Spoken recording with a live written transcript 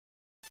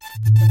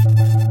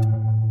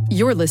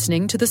You're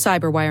listening to the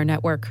Cyberwire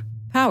Network,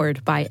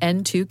 powered by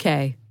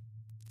N2K.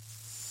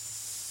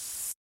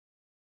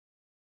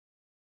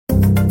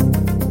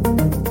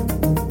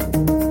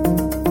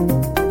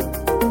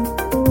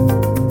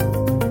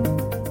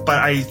 But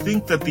I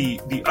think that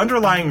the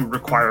underlying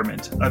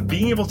requirement of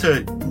being able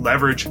to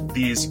leverage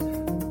these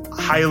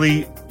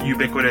highly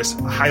ubiquitous,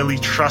 highly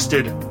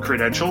trusted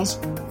credentials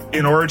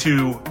in order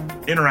to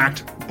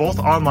interact both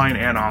online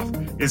and off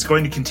is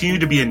going to continue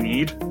to be a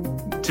need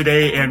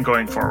today and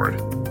going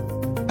forward.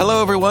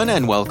 Hello, everyone,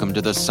 and welcome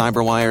to the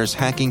CyberWire's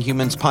Hacking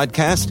Humans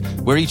podcast,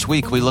 where each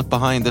week we look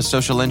behind the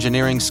social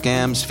engineering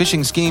scams,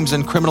 phishing schemes,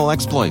 and criminal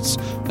exploits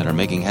that are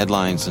making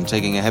headlines and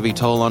taking a heavy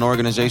toll on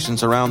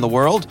organizations around the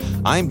world.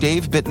 I'm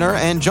Dave Bittner,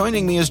 and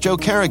joining me is Joe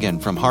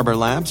Carrigan from Harbor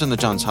Labs and the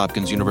Johns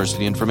Hopkins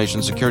University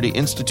Information Security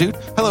Institute.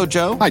 Hello,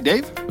 Joe. Hi,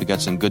 Dave. We got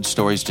some good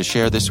stories to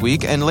share this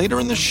week, and later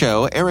in the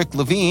show, Eric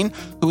Levine,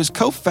 who is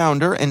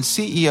co-founder and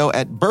CEO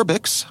at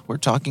Burbix. We're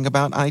talking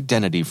about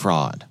identity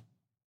fraud.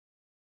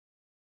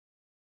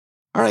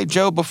 All right,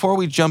 Joe, before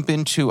we jump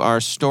into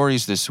our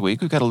stories this week,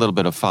 we've got a little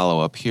bit of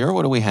follow-up here.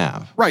 What do we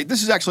have? Right.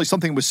 This is actually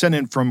something that was sent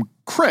in from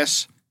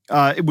Chris.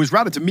 It was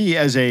routed to me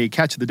as a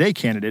Catch of the Day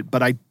candidate,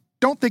 but I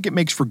don't think it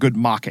makes for good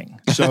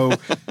mocking. So,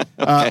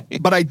 okay.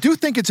 But I do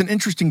think it's an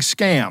interesting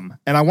scam,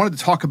 and I wanted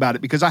to talk about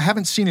it because I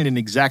haven't seen it in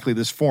exactly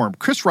this form.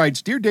 Chris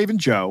writes, "Dear Dave and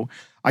Joe,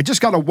 I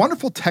just got a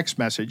wonderful text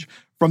message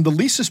from the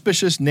least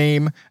suspicious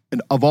name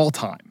of all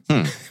time,"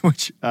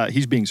 which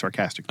he's being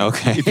sarcastic,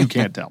 okay. If you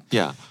can't tell.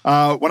 Yeah.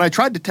 When I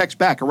tried to text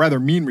back a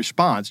rather mean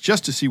response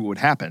just to see what would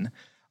happen,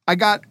 I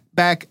got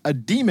back a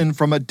daemon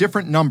from a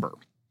different number.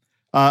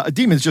 A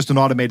daemon is just an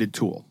automated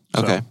tool.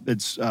 So okay.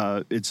 It's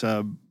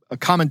a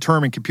common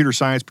term in computer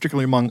science,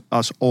 particularly among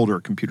us older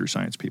computer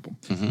science people.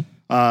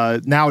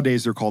 Mm-hmm.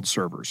 Nowadays, they're called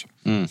servers.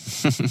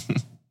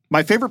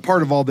 My favorite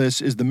part of all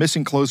this is the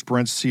missing closed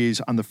parentheses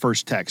on the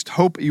first text.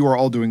 Hope you are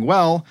all doing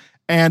well.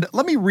 And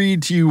let me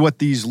read to you what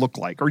these look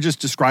like, or just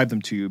describe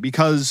them to you,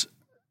 because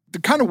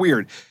they're kind of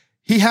weird.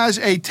 He has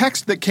a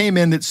text that came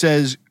in that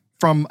says,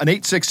 from an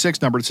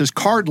 866 number, it says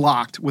card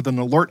locked with an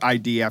alert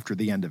ID after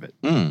the end of it.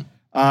 And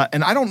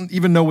I don't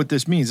even know what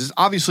this means. It's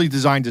obviously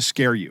designed to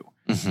scare you.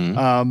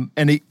 Mm-hmm.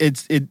 And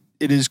it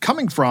is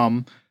coming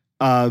from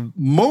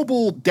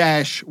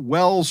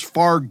mobile-Wells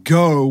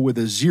Fargo with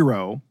a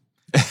 0.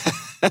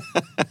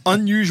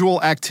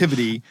 Unusual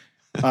activity.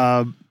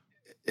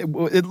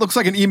 It looks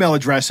like an email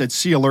address at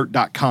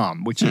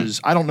calert.com, which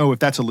is, I don't know if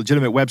that's a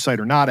legitimate website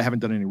or not. I haven't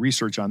done any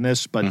research on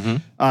this, but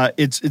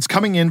it's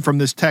coming in from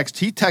this text.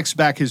 He texts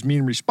back his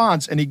mean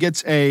response, and he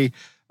gets a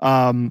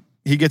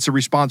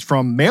response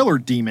from Mailer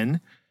Daemon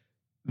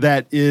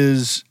that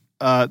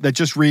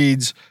just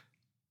reads,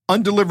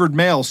 "Undelivered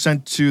mail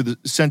sent to the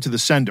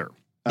sender.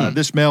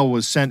 This mail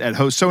was sent at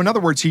host." So in other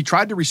words, he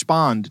tried to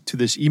respond to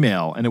this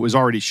email and it was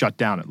already shut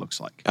down, it looks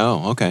like.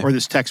 Oh, okay. Or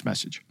this text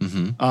message.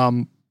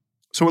 Mm-hmm.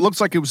 So it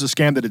looks like it was a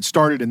scam that had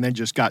started and then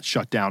just got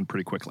shut down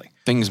pretty quickly.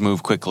 Things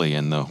move quickly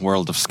in the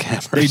world of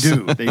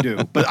scammers. They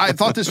do. But I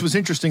thought this was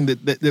interesting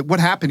that what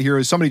happened here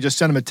is somebody just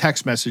sent him a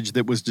text message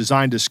that was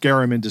designed to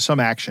scare him into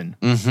some action.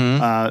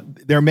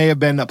 Mm-hmm. There may have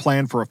been a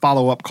plan for a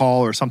follow-up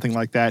call or something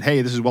like that.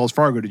 "Hey, this is Wells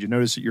Fargo. Did you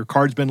notice that your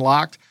card's been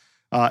locked?"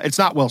 It's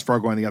not Wells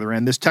Fargo on the other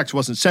end. This text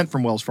wasn't sent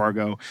from Wells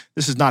Fargo.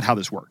 This is not how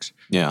this works.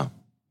 Yeah.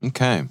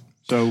 Okay.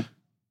 So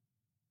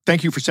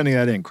thank you for sending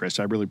that in, Chris.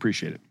 I really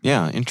appreciate it.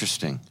 Yeah,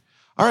 interesting.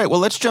 All right, well,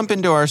 let's jump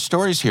into our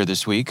stories here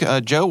this week.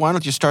 Joe, why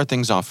don't you start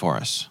things off for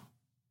us?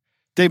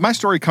 Dave, my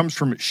story comes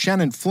from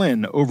Shannon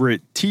Flynn over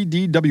at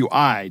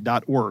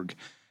tdwi.org.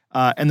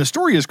 And the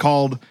story is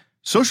called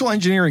 "Social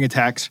Engineering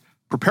Attacks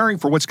Preparing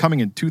for What's Coming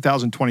in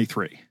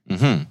 2023.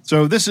 Mm-hmm.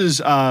 So this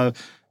is...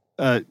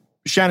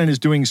 Shannon is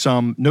doing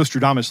some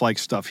Nostradamus-like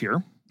stuff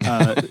here.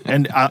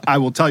 And I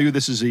will tell you,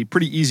 this is a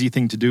pretty easy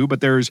thing to do,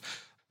 but there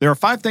are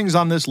 5 things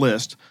on this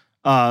list.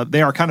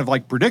 They are kind of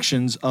like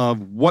predictions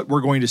of what we're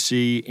going to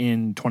see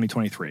in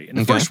 2023. And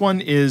the first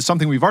one is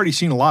something we've already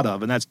seen a lot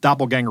of, and that's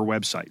doppelganger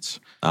websites.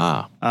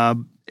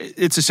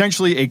 It's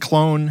essentially a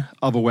clone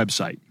of a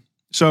website.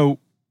 So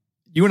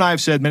you and I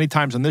have said many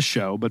times on this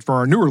show, but for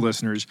our newer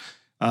listeners,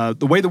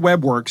 the way the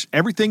web works,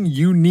 everything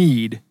you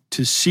need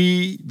to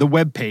see the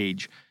web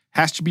page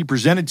has to be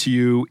presented to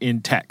you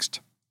in text.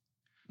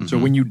 Mm-hmm. So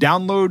when you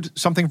download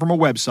something from a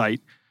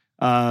website,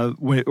 or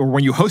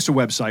when you host a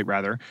website,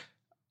 rather,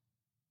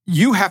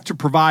 you have to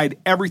provide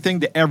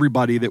everything to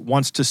everybody that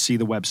wants to see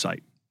the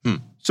website.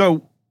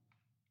 So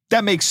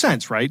that makes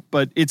sense, right?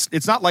 But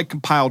it's not like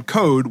compiled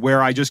code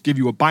where I just give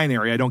you a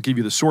binary. I don't give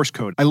you the source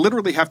code. I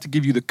literally have to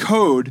give you the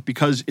code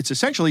because it's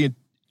essentially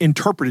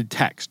interpreted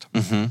text.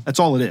 Mm-hmm. That's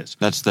all it is.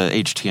 That's the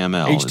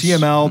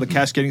HTML. The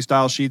cascading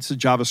style sheets, the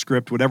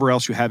JavaScript, whatever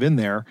else you have in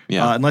there,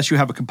 unless you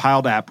have a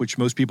compiled app, which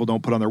most people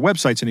don't put on their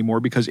websites anymore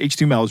because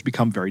HTML has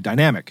become very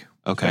dynamic,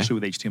 especially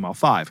with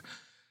HTML5.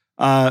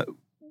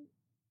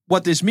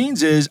 What this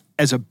means is,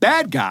 as a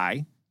bad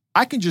guy,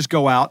 I can just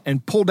go out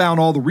and pull down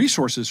all the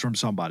resources from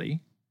somebody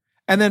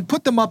and then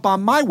put them up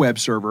on my web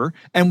server,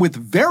 and with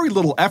very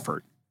little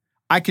effort,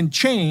 I can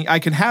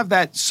have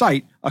that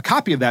site a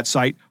copy of that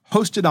site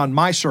hosted on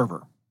my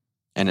server.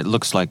 And it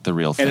looks like the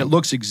real thing. And it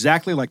looks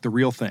exactly like the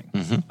real thing.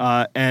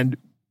 And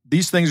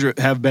these things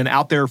have been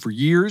out there for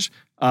years.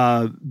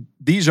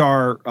 These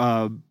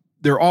are,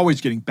 they're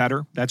always getting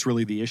better. That's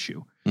really the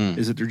issue,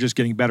 is that they're just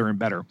getting better and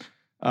better.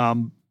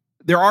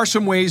 There are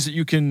some ways that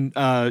you can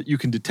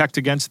detect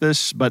against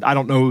this, but I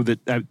don't know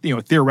that,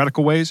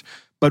 theoretical ways.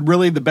 But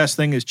really, the best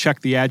thing is check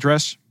the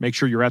address. Make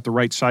sure you're at the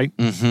right site.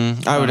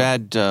 I would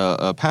add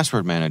a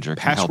password manager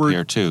can help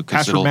here too.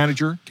 Password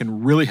manager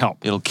can really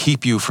help. It'll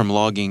keep you from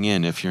logging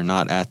in if you're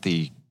not at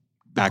the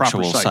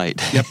actual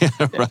site. Yep.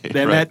 Right.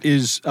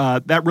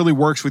 That really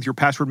works with your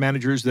password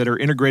managers that are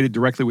integrated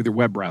directly with your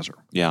web browser.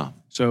 Yeah.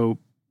 So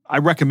I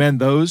recommend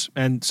those,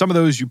 and some of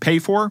those you pay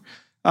for,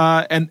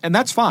 and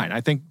that's fine. I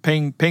think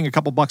paying a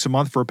couple bucks a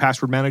month for a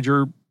password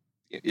manager,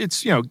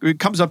 it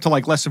comes up to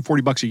like less than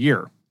 $40 a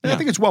year. And I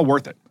think it's well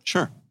worth it.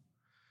 Sure.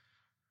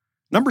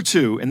 Number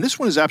 2, and this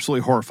one is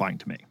absolutely horrifying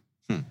to me.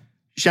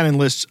 Shannon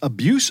lists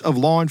abuse of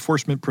law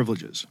enforcement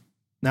privileges.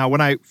 Now,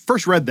 when I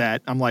first read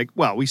that, I'm like,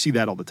 well, we see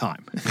that all the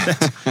time.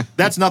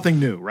 That's nothing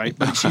new, right?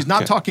 But she's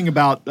not talking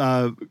about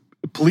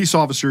police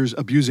officers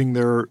abusing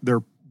their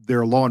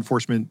law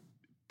enforcement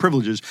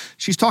privileges.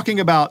 She's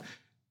talking about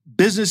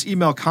business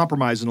email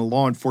compromise in a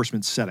law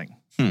enforcement setting.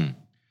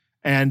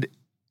 And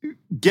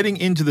getting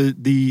into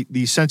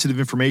the sensitive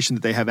information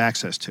that they have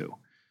access to.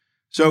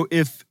 So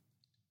if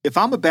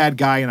I'm a bad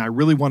guy and I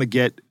really want to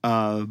get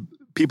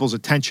people's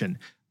attention,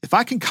 if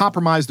I can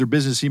compromise their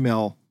business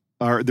email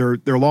or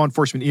their law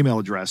enforcement email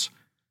address,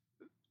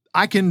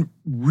 I can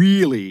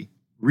really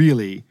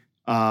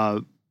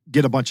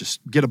get a bunch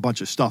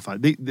of stuff.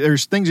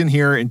 There's things in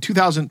here. In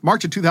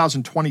March of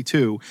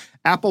 2022,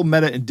 Apple,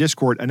 Meta, and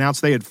Discord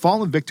announced they had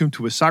fallen victim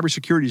to a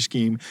cybersecurity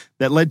scheme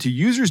that led to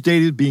users'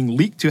 data being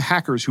leaked to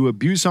hackers who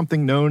abused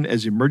something known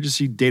as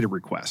emergency data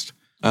request.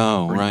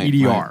 Oh, right.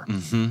 EDR.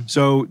 Right.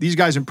 So these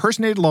guys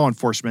impersonated law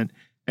enforcement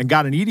and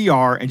got an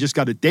EDR and just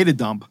got a data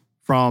dump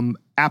from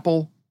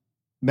Apple,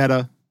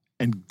 Meta,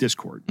 and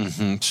Discord.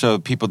 So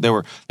people they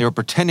were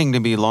pretending to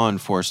be law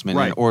enforcement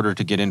in order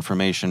to get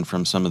information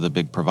from some of the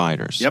big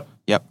providers.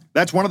 Yep.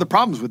 That's one of the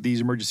problems with these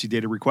emergency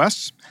data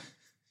requests.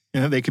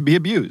 They can be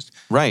abused.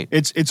 Right.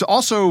 It's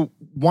also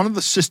one of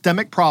the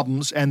systemic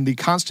problems and the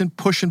constant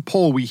push and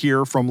pull we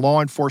hear from law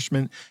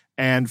enforcement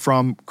and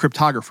from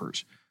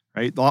cryptographers.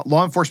 Right.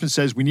 Law enforcement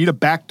says we need a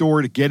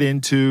backdoor to get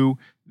into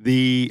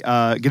the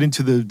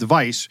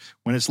device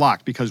when it's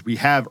locked because we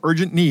have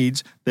urgent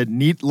needs that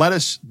need to let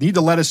us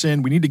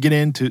in. We need to get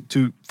in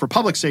for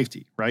public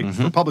safety, right?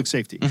 For public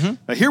safety.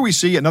 Here we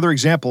see another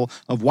example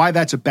of why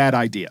that's a bad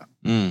idea.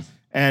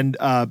 And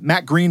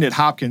Matt Green at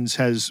Hopkins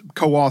has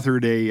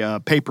co-authored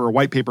a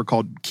white paper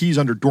called Keys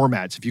Under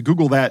Doormats. If you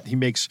Google that,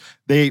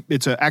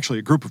 it's actually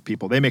a group of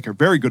people. They make a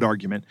very good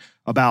argument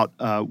about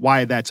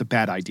why that's a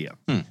bad idea.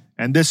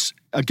 And this,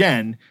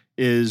 again,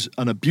 is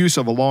an abuse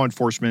of a law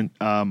enforcement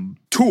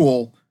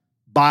tool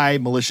by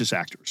malicious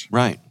actors.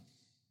 Right.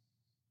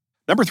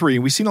 Number 3,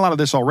 and we've seen a lot of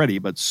this already,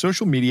 but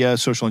social media,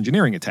 social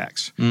engineering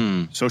attacks.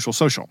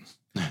 Social.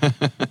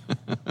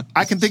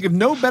 I can think of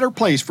no better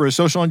place for a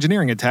social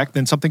engineering attack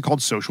than something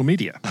called social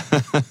media.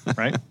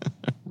 Right?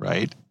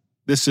 Right.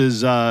 This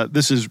is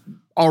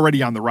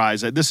already on the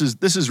rise. This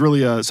is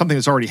really something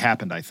that's already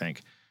happened, I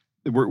think.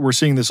 We're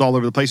seeing this all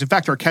over the place. In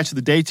fact, our catch of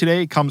the day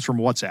today comes from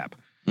WhatsApp.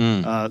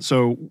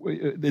 So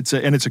it's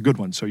a good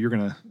one. So you're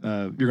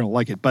gonna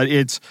like it. But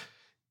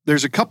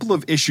there's a couple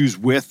of issues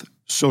with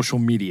social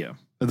media.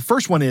 The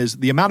first one is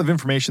the amount of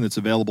information that's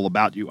available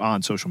about you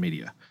on social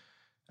media.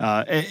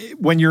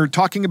 When you're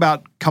talking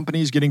about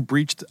companies getting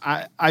breached,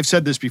 I've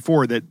said this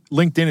before that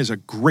LinkedIn is a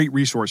great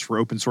resource for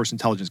open source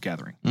intelligence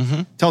gathering.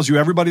 Tells you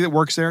everybody that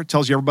works there,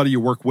 tells you everybody you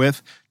work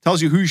with,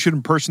 tells you who you should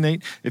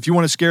impersonate. If you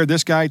want to scare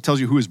this guy, tells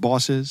you who his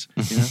boss is.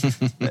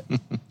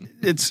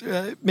 It's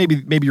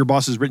maybe your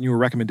boss has written you a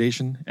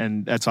recommendation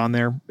and that's on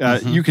there.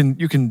 You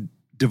can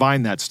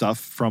divine that stuff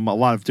from a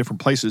lot of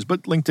different places,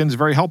 but LinkedIn is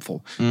very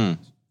helpful.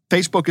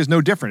 Facebook is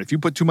no different. If you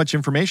put too much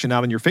information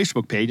out on your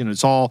Facebook page and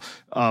it's all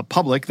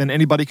public, then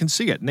anybody can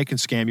see it and they can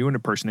scam you and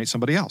impersonate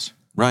somebody else.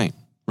 Right.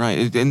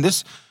 In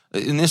this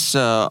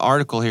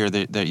article here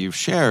that you've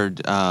shared,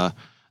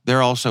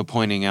 they're also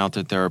pointing out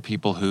that there are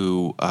people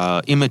who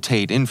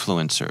imitate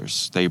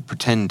influencers. They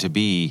pretend to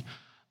be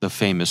the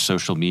famous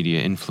social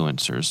media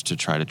influencers to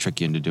try to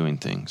trick you into doing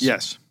things.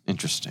 Yes.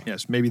 Interesting.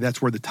 Yes. Maybe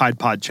that's where the Tide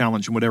Pod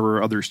challenge and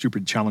whatever other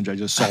stupid challenge I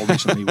just saw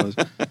recently was.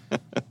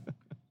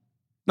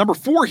 Number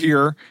 4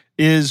 here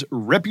is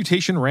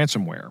reputation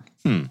ransomware.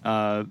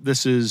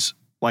 This is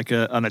like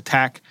an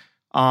attack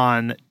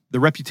on the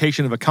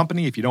reputation of a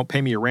company if you don't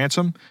pay me a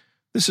ransom.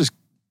 This is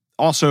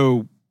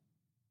also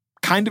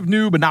kind of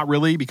new, but not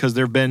really, because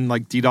there have been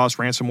like DDoS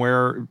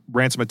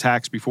ransom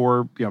attacks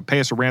before. Pay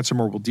us a ransom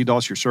or we'll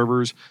DDoS your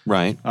servers.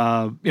 Right.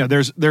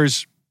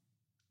 There's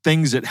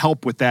things that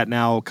help with that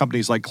now.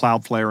 Companies like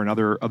Cloudflare and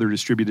other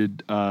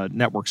distributed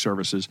network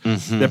services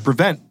that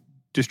prevent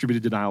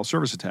distributed denial of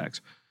service attacks.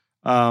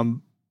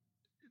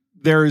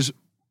 There's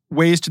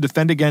ways to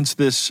defend against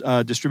this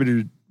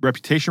distributed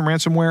reputation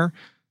ransomware.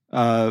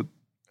 The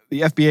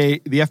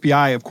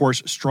FBI, of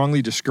course,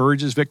 strongly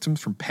discourages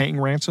victims from paying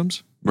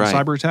ransoms for Right.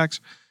 cyber attacks.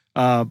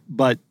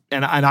 But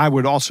I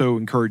would also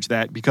encourage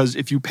that, because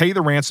if you pay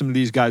the ransom to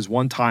these guys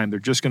one time, they're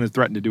just going to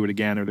threaten to do it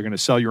again, or they're going to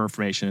sell your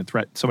information and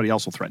somebody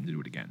else will threaten to do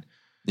it again.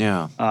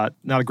 Yeah.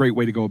 Not a great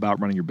way to go about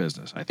running your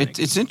business, I think.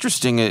 It's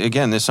interesting.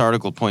 Again, this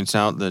article points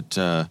out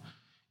that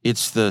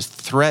it's the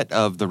threat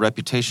of the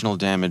reputational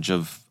damage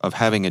of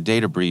having a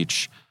data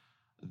breach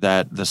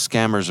that the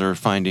scammers are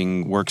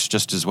finding works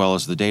just as well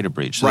as the data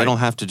breach. So Right. they don't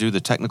have to do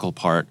the technical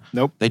part.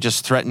 Nope. They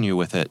just threaten you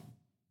with it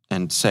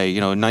and say,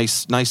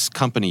 nice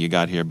company you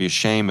got here. It'd be a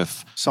shame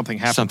if Something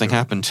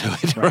happened to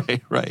it.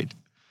 Right, right.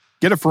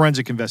 Get a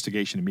forensic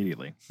investigation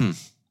immediately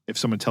if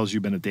someone tells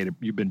you've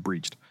been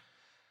breached.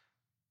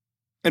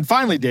 And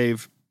finally,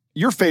 Dave,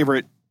 your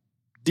favorite,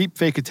 deep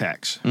fake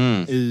attacks.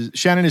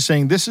 Shannon is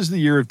saying this is the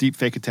year of deep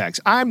fake attacks.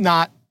 I'm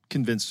not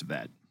convinced of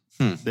that,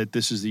 that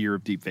this is the year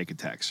of deep fake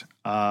attacks.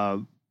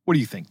 What do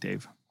you think,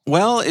 Dave?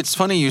 Well, it's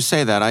funny you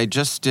say that. I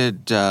just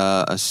did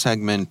a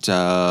segment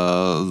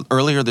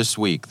earlier this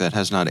week that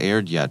has not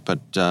aired yet, but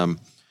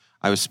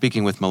I was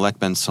speaking with Malek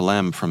Ben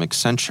Salem from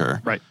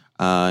Accenture. Right.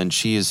 And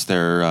she is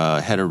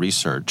their head of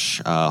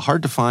research.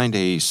 Hard to find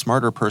a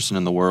smarter person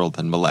in the world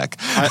than Malek.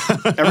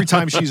 Every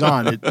time she's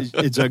on,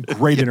 it's a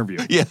great interview.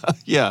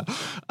 Yeah.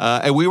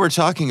 And we were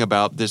talking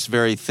about this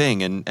very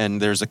thing,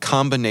 and there's a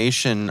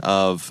combination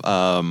of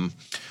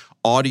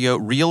audio,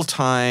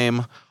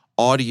 real-time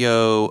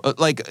audio,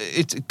 like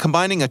it's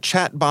combining a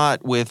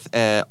chatbot with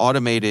an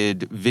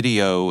automated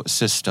video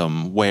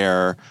system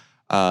where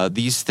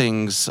these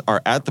things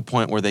are at the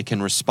point where they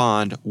can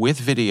respond with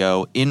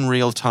video in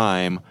real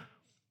time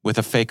with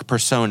a fake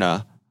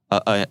persona,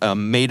 a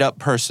made-up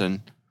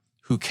person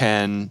who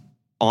can,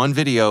 on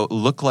video,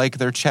 look like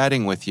they're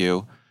chatting with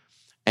you,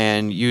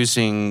 and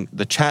using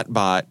the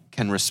chatbot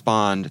can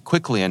respond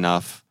quickly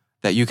enough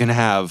that you can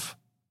have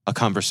a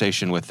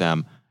conversation with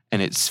them,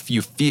 and it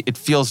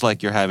feels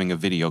like you're having a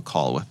video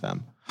call with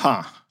them.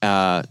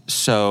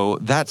 So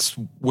that's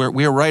where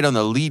we're right on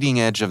the leading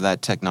edge of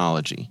that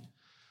technology.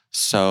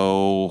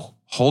 So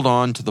hold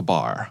on to the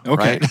bar.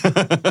 Okay.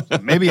 Right? So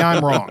maybe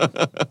I'm wrong.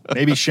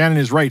 Maybe Shannon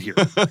is right here.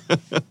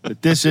 That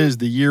this is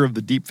the year of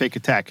the deep fake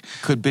attack.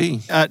 Could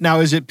be.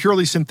 Now, is it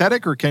purely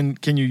synthetic, or can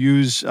you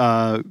use,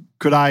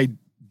 could I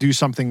do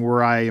something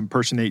where I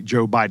impersonate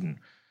Joe Biden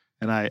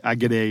and I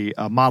get a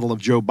model of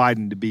Joe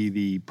Biden to be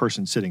the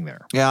person sitting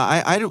there? Yeah,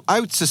 I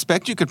would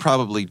suspect you could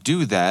probably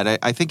do that.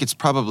 I think it's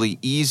probably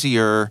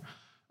easier,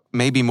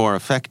 maybe more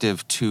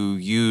effective, to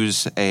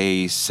use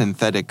a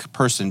synthetic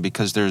person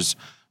because there's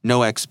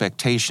no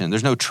expectation.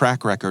 There's no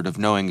track record of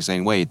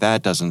saying, wait,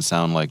 that doesn't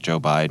sound like Joe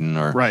Biden,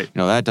 or right.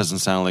 That doesn't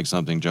sound like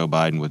something Joe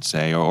Biden would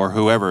say, or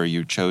whoever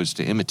you chose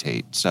to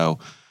imitate. So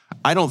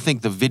I don't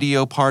think the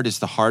video part is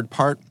the hard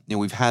part.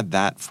 We've had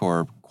that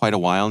for quite a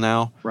while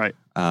now. Right.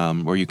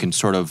 Where you can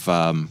sort of,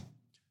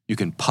 you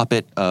can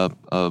puppet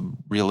a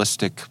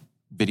realistic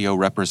video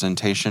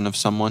representation of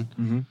someone.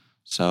 Mm-hmm.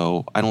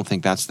 So I don't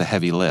think that's the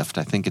heavy lift.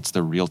 I think it's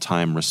the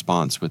real-time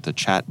response with the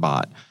chat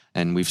bot.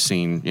 And we've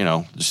seen,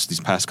 just these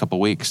past couple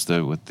of weeks,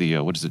 with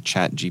the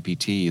Chat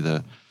GPT,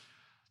 the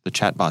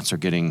chat bots are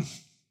getting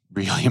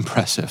really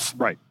impressive.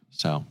 Right.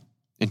 So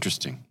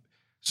interesting.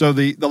 So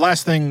the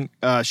last thing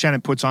Shannon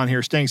puts on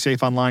here, staying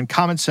safe online,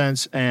 common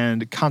sense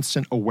and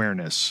constant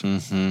awareness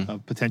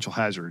of potential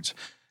hazards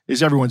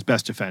is everyone's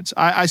best defense.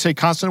 I say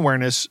constant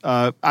awareness.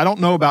 I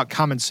don't know about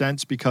common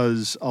sense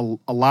because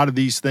a lot of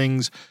these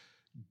things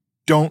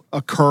don't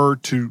occur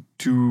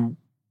to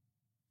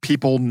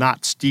people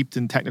not steeped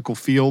in technical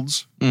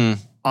fields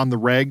on the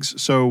regs.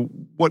 So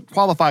what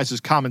qualifies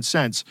as common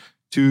sense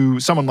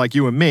to someone like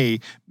you and me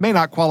may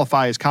not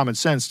qualify as common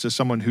sense to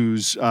someone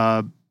who's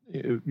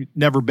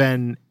never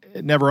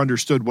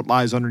understood what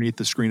lies underneath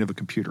the screen of a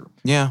computer.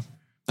 Yeah,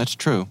 that's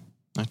true.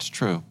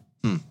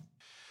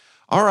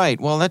 All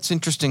right. Well, that's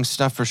interesting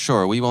stuff for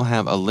sure. We will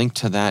have a link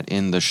to that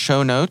in the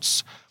show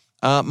notes.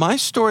 My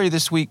story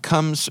this week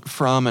comes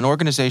from an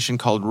organization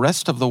called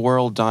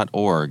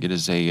restoftheworld.org. It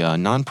is a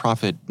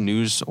nonprofit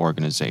news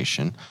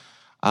organization.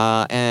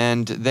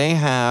 And they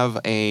have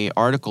an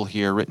article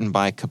here written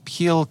by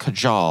Kapil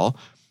Kajal,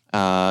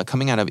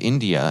 coming out of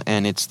India,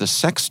 and it's the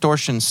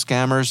sextortion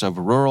scammers of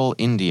rural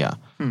India.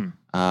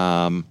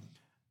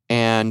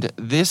 And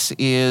this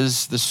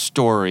is the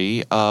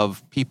story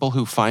of people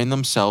who find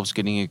themselves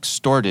getting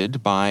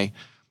extorted by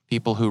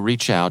people who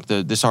reach out.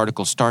 This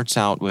article starts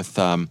out with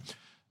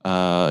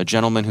a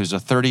gentleman who's a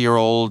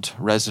 30-year-old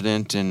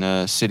resident in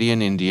a city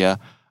in India,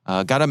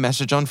 got a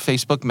message on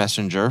Facebook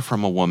Messenger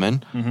from a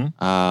woman,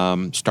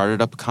 started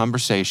up a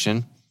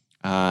conversation,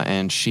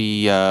 and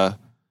she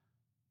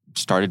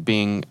started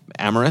being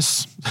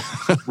amorous.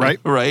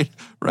 Right.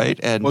 Right.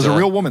 And was a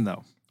real woman,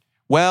 though?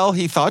 Well,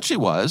 he thought she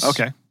was.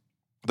 Okay.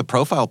 The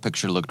profile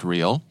picture looked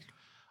real.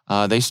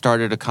 They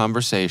started a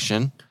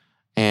conversation,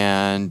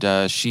 and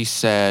she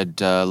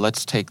said,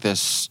 let's take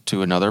this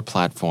to another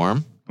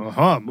platform.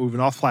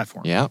 Moving off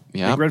platform. Yeah.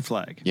 Big red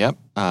flag. Yep.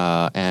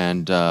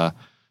 And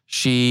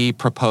she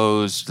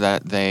proposed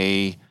that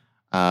they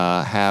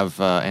have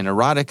an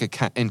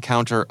erotic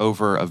encounter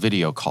over a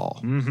video call,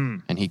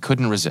 and he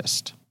couldn't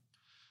resist.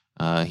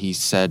 He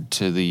said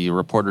to the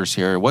reporters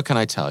here, "What can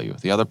I tell you?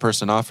 The other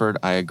person offered,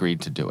 I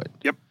agreed to do it."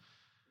 Yep.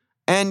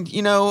 And,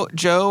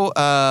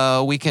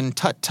 Joe, we can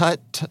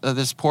tut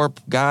this poor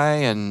guy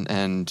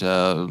and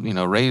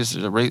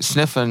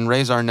sniff and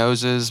raise our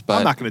noses, but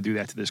I'm not going to do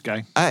that to this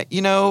guy.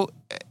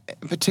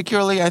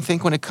 Particularly, I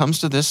think when it comes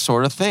to this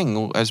sort of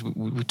thing, as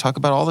we talk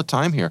about all the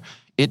time here,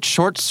 it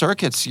short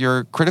circuits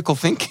your critical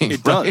thinking.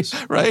 It right?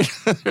 does, right?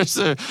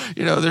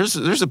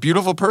 There's a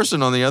beautiful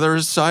person on the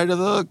other side of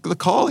the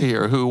call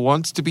here who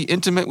wants to be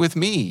intimate with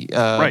me.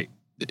 Right.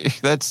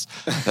 That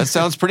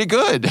sounds pretty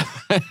good.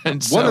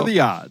 And so, what are the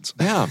odds?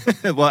 Yeah.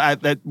 Well,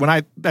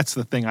 that's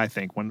the thing I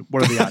think. What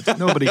are the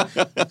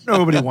odds?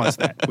 Nobody wants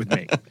that with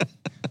me.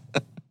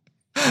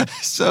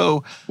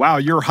 So, wow,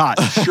 you're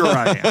hot. Sure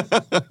I am.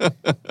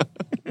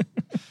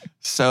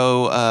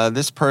 So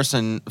this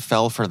person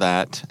fell for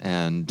that,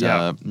 and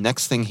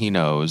next thing he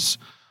knows,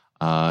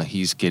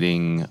 he's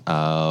getting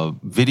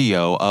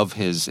video of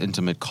his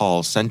intimate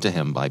call sent to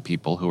him by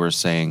people who are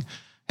saying,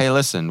 "Hey,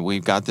 listen,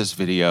 we've got this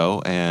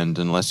video, and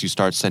unless you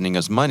start sending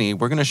us money,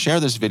 we're going to share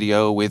this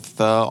video with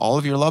all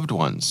of your loved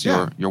ones,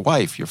 your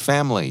wife, your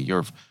family,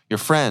 your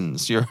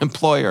friends, your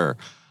employer.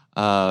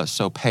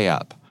 So pay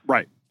up."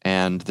 Right.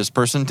 And this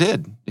person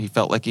did. He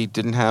felt like he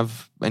didn't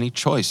have any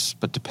choice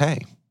but to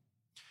pay.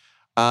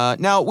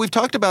 Now, we've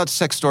talked about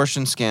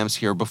sextortion scams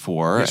here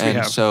before, Yes, we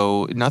have.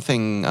 So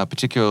nothing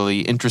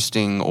particularly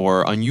interesting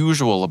or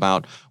unusual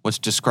about what's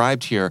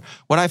described here.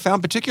 What I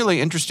found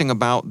particularly interesting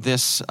about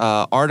this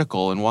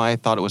article and why I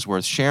thought it was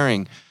worth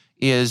sharing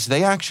is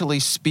they actually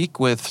speak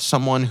with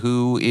someone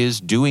who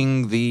is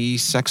doing the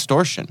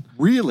sextortion.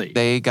 Really?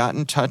 They got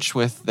in touch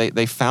with,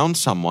 they found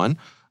someone,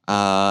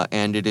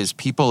 and it is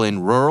people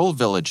in rural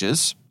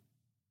villages.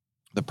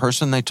 The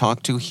person they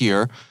talked to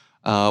here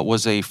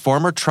was a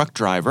former truck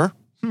driver.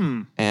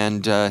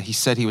 And he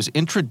said he was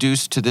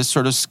introduced to this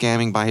sort of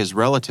scamming by his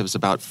relatives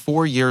about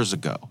 4 years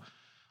ago.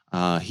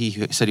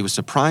 He said he was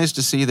surprised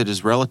to see that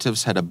his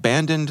relatives had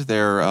abandoned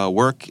their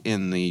work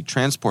in the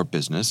transport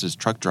business as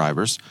truck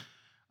drivers,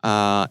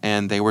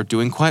 and they were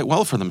doing quite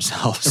well for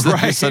themselves.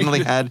 Right. They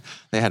suddenly had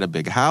a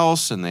big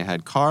house and they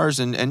had cars,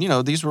 and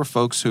these were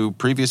folks who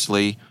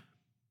previously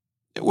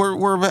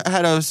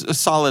had a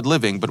solid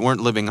living, but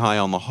weren't living high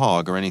on the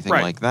hog or anything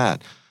like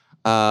that.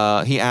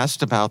 He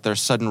asked about their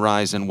sudden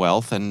rise in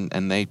wealth,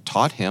 and they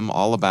taught him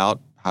all about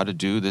how to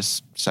do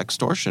this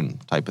sextortion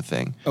type of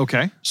thing.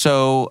 Okay.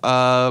 So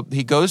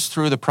he goes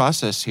through the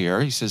process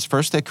here. He says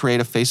first they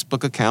create a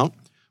Facebook account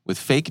with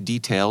fake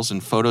details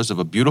and photos of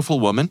a beautiful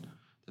woman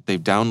that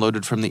they've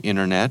downloaded from the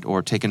internet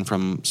or taken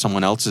from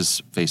someone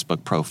else's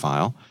Facebook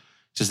profile.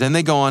 He says then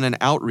they go on an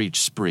outreach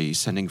spree,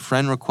 sending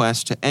friend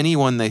requests to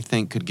anyone they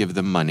think could give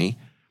them money.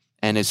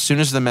 And as soon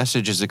as the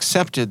message is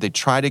accepted, they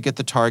try to get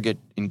the target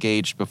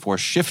engaged before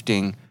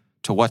shifting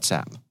to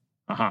WhatsApp.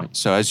 Uh-huh.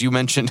 So as you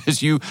mentioned,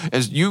 as you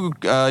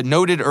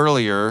noted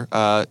earlier,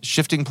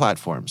 shifting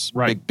platforms,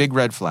 right. big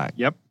red flag.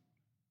 Yep.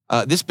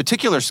 This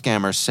particular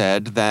scammer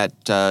said that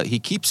he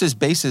keeps his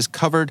bases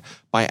covered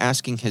by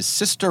asking his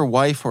sister,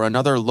 wife, or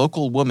another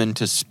local woman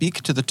to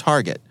speak to the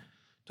target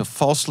to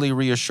falsely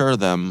reassure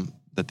them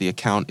that the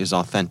account is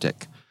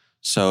authentic.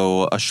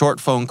 So a short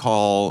phone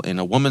call in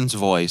a woman's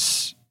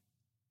voice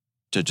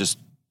to just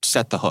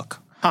set the hook.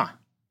 Huh.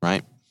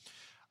 Right?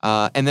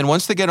 And then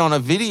once they get on a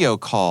video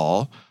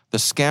call, the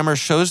scammer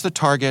shows the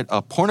target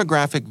a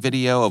pornographic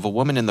video of a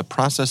woman in the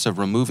process of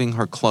removing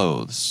her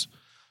clothes.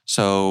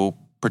 So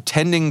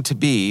pretending to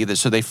be,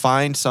 so they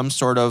find some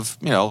sort of,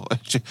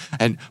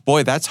 and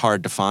boy, that's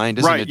hard to find,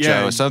 isn't it,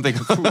 Joe? Something.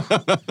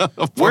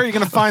 Where are you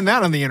going to find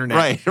that on the internet?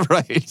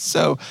 Right.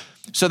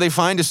 So they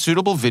find a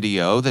suitable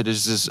video that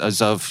is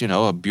as of,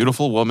 a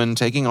beautiful woman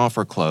taking off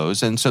her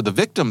clothes. And so the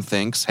victim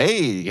thinks,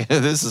 hey,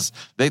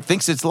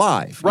 thinks it's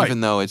live, right. even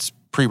though it's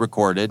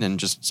pre-recorded and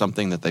just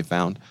something that they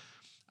found.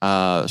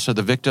 So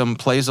the victim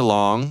plays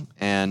along,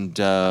 and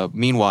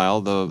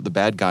meanwhile, the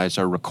bad guys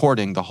are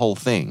recording the whole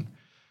thing.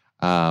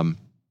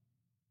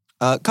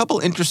 A couple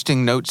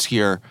interesting notes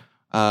here.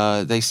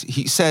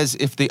 He says,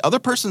 if the other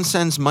person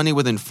sends money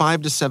within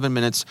 5 to 7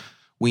 minutes,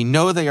 we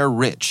know they are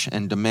rich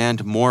and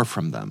demand more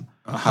from them.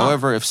 Uh-huh.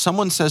 However, if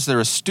someone says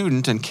they're a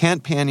student and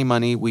can't pay any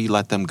money, we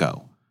let them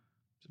go.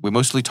 We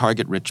mostly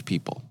target rich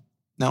people.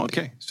 Now,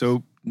 okay,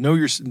 so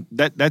that's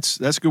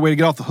a good way to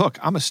get off the hook.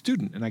 I'm a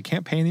student and I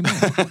can't pay any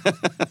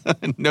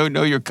money.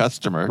 know your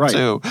customer right.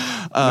 too.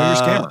 Know your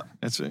scammer.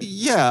 That's it.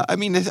 Yeah, I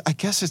mean, I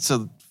guess it's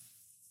a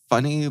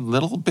funny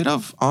little bit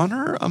of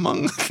honor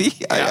among the.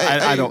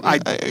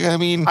 I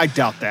mean, I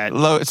doubt that.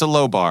 It's a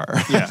low bar.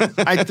 Yeah,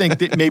 I think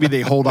that maybe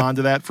they hold on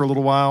to that for a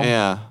little while.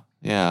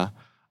 Yeah.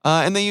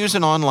 And they use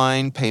an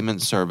online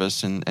payment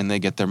service, and they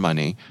get their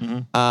money.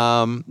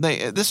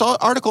 Mm-hmm. This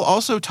article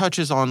also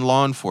touches on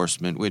law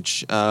enforcement,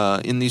 which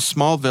in these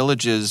small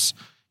villages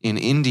in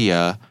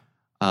India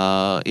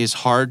is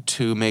hard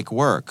to make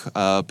work.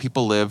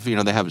 People live,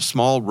 they have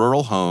small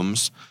rural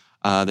homes.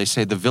 They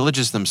say the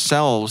villages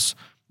themselves,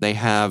 they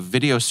have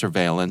video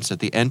surveillance at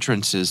the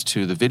entrances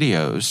to the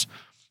videos.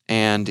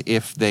 And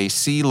if they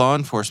see law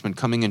enforcement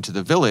coming into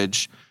the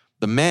village,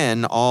 the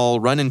men all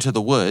run into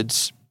the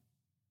woods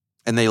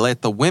and they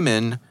let the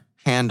women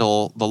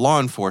handle the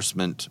law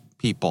enforcement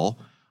people,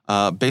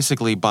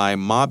 basically by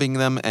mobbing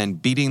them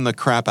and beating the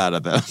crap out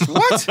of them.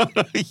 What?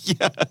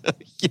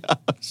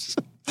 Yes.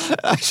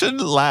 I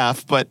shouldn't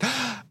laugh, but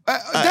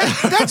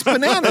that's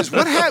bananas.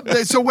 What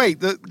happened? So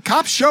wait, the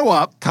cops show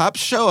up.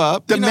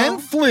 The men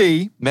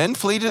flee. Men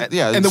flee to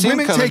and the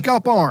women take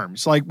up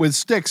arms, like with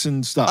sticks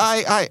and stuff.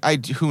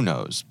 Who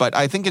knows? But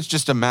I think it's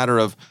just a matter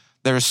of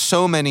there's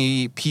so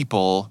many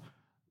people,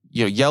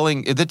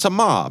 yelling. It's a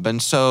mob,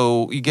 and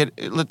so you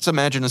get. Let's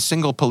imagine a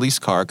single police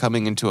car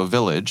coming into a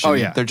village.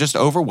 And they're just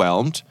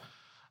overwhelmed.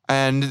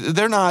 And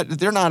they're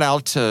not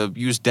out to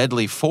use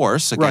deadly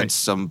force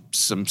against some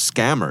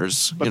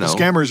scammers. But the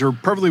scammers are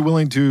perfectly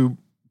willing to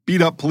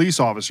beat up police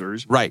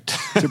officers, right,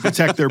 to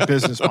protect their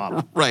business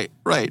model. Right,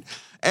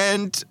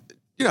 and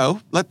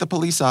let the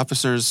police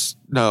officers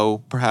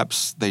know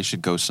perhaps they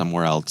should go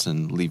somewhere else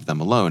and leave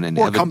them alone,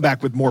 or come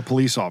back with more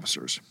police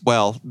officers.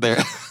 Well,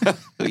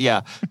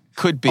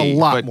 could be a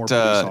lot more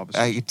police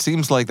officers. It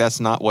seems like that's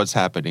not what's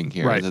happening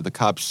here. Right. The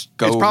cops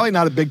go. It's probably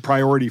not a big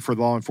priority for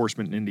law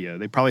enforcement in India.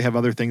 They probably have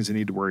other things they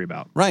need to worry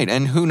about. Right,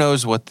 and who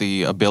knows what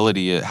the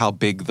ability, how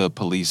big the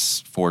police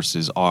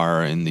forces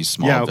are in these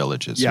small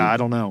villages. Yeah, I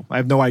don't know. I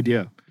have no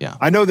idea. Yeah.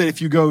 I know that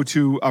if you go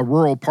to a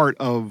rural part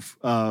of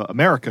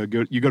America,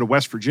 you go to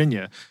West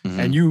Virginia,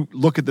 and you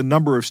look at the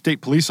number of state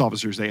police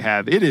officers they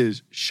have, it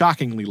is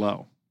shockingly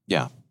low.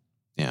 Yeah.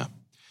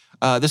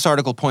 This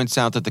article points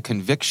out that the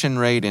conviction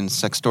rate in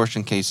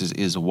sextortion cases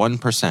is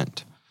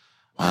 1%.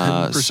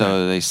 1%.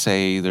 So they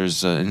say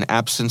there's an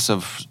absence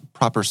of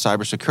proper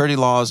cybersecurity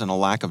laws and a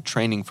lack of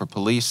training for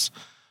police.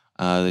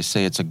 They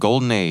say it's a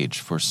golden age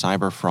for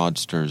cyber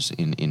fraudsters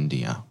in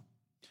India.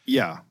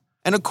 Yeah.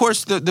 And of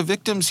course, the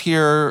victims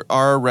here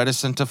are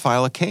reticent to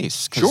file a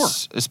case. Sure.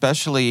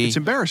 Especially... It's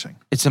embarrassing.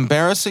 It's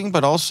embarrassing,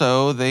 but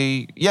also and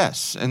they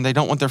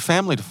don't want their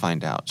family to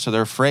find out. So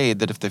they're afraid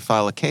that if they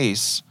file a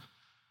case,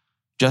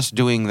 just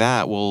doing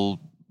that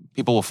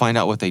people will find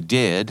out what they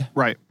did.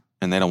 Right.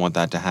 And they don't want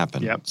that to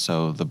happen. Yep.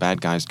 So the bad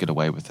guys get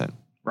away with it.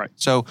 Right.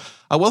 So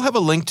we'll have a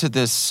link to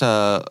this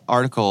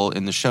article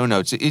in the show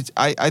notes. It's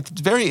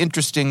very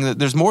interesting that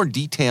there's more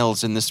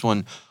details in this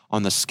one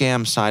on the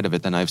scam side of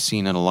it than I've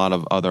seen in a lot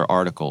of other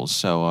articles.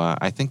 So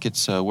I think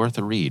it's worth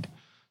a read.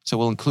 So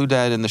we'll include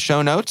that in the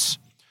show notes.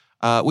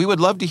 We would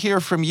love to hear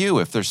from you.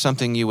 If there's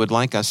something you would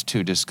like us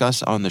to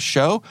discuss on the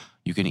show,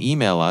 you can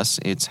email us.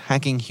 It's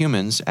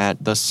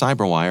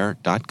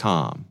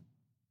hackinghumans@thecyberwire.com.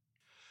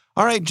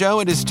 All right, Joe,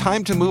 it is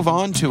time to move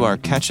on to our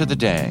catch of the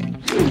day.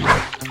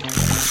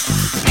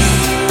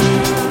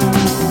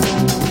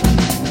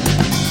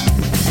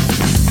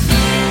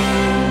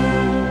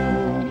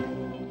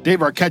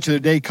 Dave, our catch of the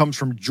day comes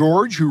from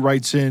George, who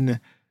writes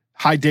in,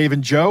 "Hi, Dave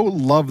and Joe.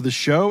 Love the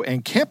show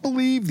and can't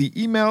believe the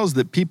emails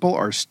that people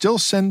are still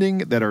sending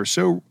that are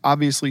so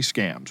obviously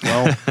scams."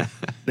 Well,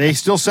 they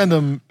still send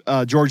them,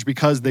 George,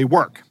 because they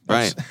work.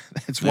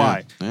 That's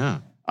why. Yeah.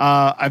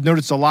 I've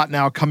noticed a lot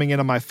now coming in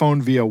on my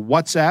phone via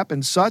WhatsApp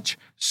and such,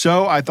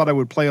 so I thought I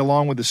would play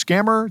along with the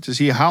scammer to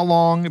see how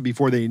long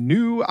before they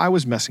knew I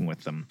was messing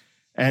with them.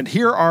 And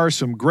here are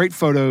some great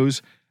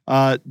photos.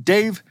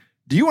 Dave,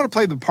 do you want to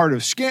play the part of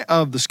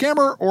the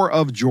scammer or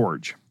of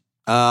George?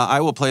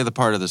 I will play the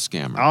part of the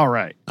scammer. All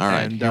right.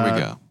 And, here we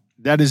go.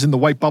 That is in the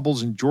white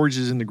bubbles and George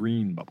is in the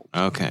green bubble.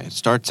 Okay. It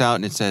starts out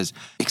and it says,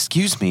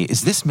 "Excuse me,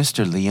 is this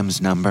Mr.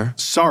 Liam's number?"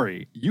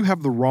 "Sorry, you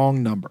have the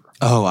wrong number."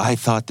 "Oh, I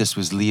thought this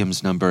was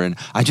Liam's number and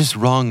I just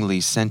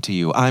wrongly sent to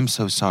you. I'm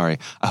so sorry.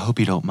 I hope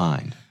you don't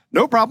mind."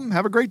 "No problem.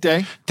 Have a great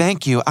day."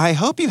 "Thank you. I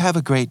hope you have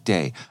a great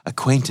day.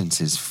 Acquaintance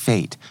is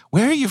fate.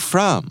 Where are you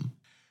from?"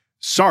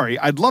 "Sorry,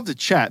 I'd love to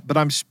chat, but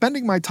I'm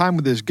spending my time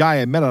with this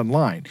guy I met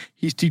online.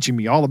 He's teaching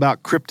me all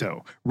about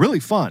crypto. Really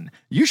fun.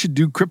 You should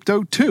do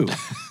crypto too.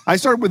 I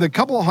started with a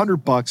couple of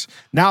 $100.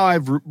 Now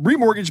I've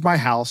remortgaged my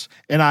house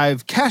and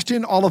I've cashed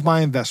in all of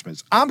my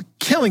investments. I'm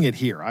killing it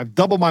here. I've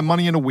doubled my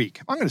money in a week."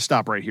 I'm going to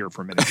stop right here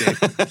for a minute,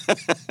 Dave.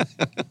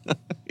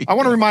 I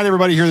want to remind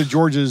everybody here that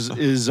George is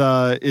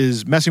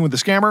messing with the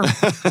scammer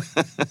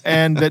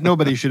and that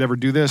nobody should ever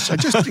do this.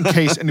 Just in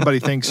case anybody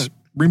thinks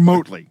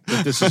remotely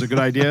that this is a good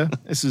idea.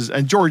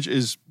 And George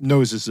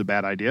knows this is a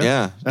bad idea.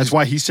 Yeah. That's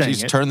why he's saying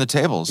He's it. turned the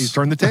tables. He's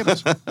turned the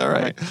tables. All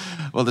right.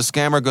 Well, the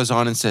scammer goes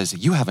on and says,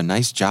 "You have a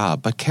nice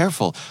job, but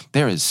careful.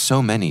 There is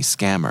so many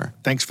scammer.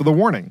 Thanks for the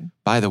warning.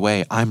 By the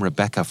way, I'm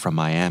Rebecca from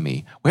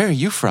Miami. Where are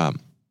you from?"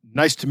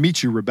 Nice to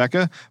meet you,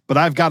 Rebecca, but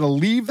I've got to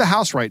leave the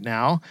house right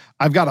now.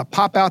 I've got to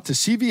pop out to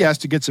CVS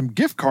to get some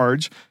gift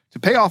cards to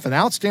pay off an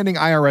outstanding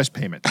IRS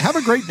payment. Have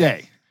a great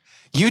day."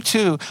 "You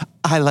too.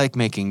 I like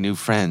making new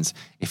friends.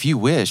 If you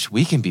wish,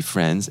 we can be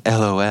friends.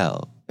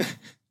 LOL.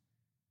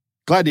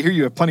 "Glad to hear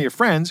you have plenty of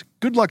friends.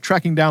 Good luck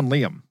tracking down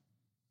Liam."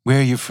 Where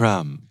are you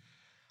from?"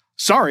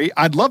 Sorry,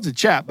 I'd love to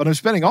chat, but I'm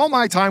spending all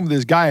my time with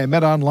this guy I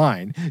met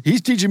online.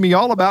 He's teaching me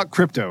all about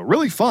crypto.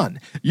 Really fun.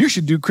 You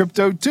should do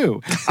crypto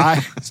too. I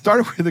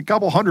started with a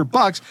couple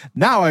 $100.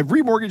 Now I've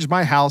remortgaged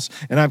my house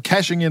and I'm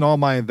cashing in all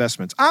my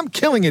investments. I'm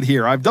killing it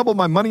here. I've doubled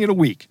my money in a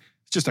week.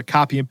 It's just a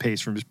copy and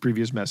paste from his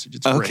previous message.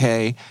 It's great.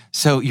 Okay,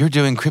 so you're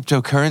doing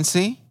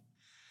cryptocurrency?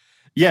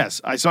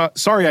 Yes,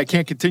 sorry, I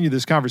can't continue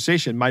this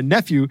conversation. My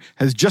nephew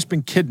has just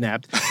been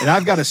kidnapped, and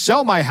I've got to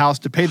sell my house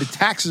to pay the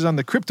taxes on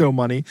the crypto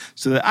money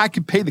so that I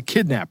can pay the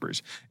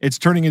kidnappers. It's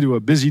turning into a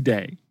busy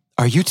day.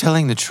 Are you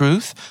telling the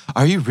truth?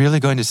 Are you really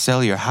going to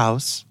sell your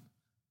house?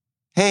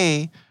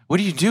 Hey, what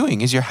are you doing?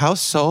 Is your house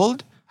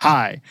sold?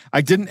 Hi, I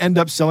didn't end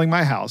up selling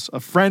my house. A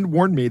friend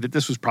warned me that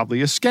this was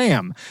probably a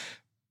scam.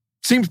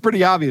 Seems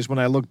pretty obvious when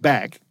I look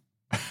back.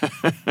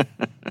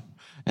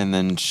 And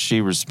then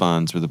she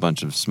responds with a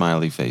bunch of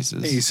smiley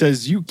faces. He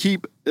says, do you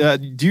keep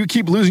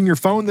losing your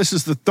phone? This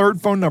is the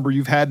third phone number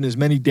you've had in as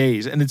many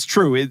days. And it's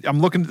true. I'm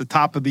looking at the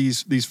top of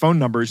these phone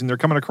numbers, and they're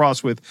coming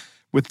across with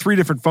 3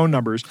 different phone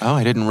numbers. Oh,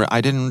 I didn't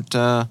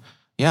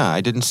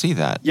see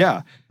that.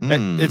 Yeah.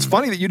 It's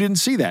funny that you didn't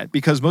see that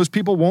because most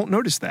people won't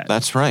notice that.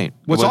 That's right.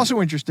 What's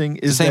also interesting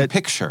is the same that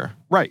picture.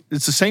 Right.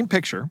 It's the same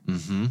picture.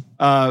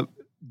 Mm-hmm.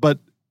 But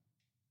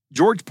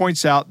George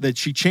points out that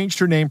she changed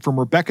her name from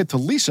Rebecca to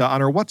Lisa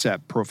on her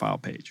WhatsApp profile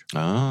page.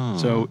 Oh.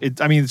 So,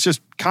 it's just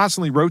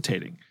constantly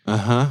rotating.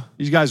 Uh-huh.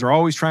 These guys are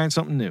always trying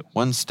something new.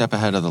 One step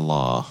ahead of the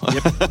law.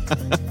 Yep.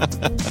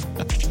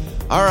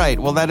 All right.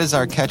 Well, that is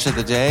our catch of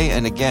the day.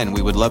 And again,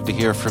 we would love to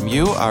hear from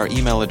you. Our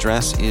email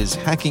address is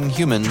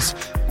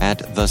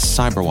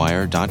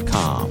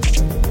hackinghumans@thecyberwire.com.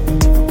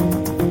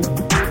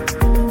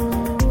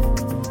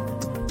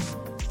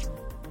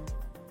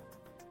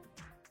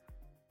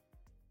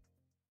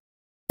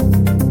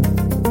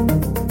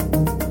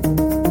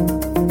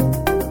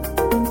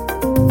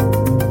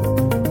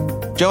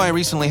 Joe, I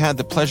recently had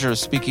the pleasure of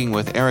speaking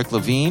with Eric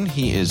Levine.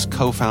 He is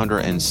co-founder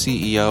and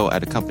CEO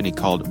at a company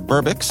called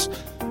Burbix,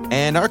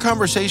 and our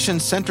conversation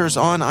centers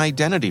on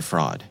identity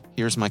fraud.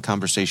 Here's my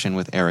conversation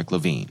with Eric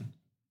Levine.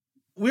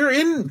 We're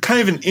in kind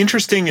of an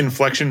interesting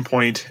inflection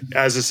point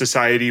as a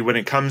society when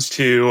it comes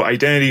to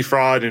identity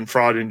fraud and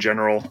fraud in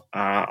general.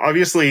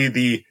 Obviously,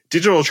 the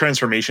digital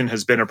transformation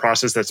has been a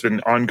process that's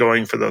been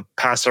ongoing for the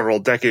past several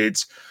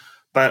decades.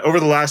 But over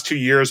the last 2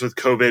 years with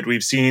COVID,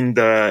 we've seen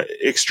the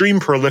extreme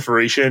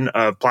proliferation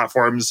of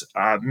platforms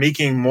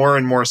making more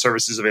and more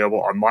services available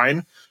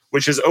online,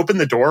 which has opened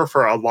the door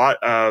for a lot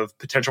of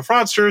potential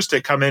fraudsters to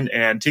come in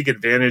and take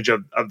advantage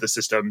of the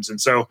systems.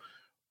 And so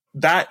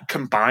that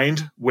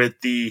combined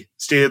with the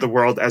state of the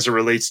world as it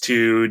relates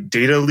to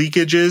data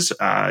leakages,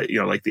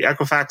 like the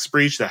Equifax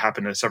breach that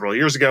happened several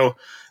years ago,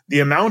 the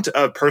amount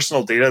of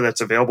personal data that's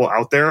available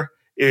out there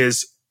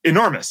is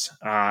enormous.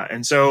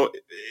 And so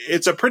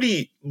it's a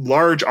pretty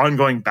large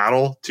ongoing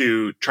battle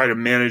to try to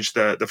manage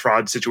the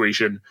fraud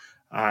situation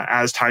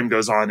as time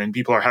goes on, and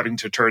people are having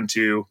to turn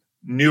to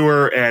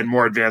newer and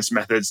more advanced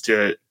methods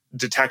to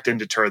detect and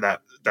deter that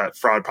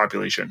fraud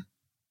population.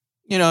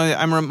 You know,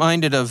 I'm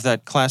reminded of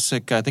that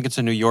classic, I think it's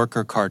a New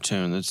Yorker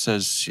cartoon that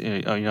says,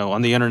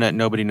 on the internet,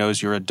 nobody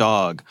knows you're a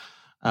dog.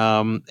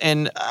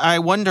 And I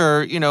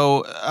wonder,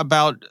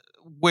 about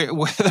where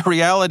the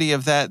reality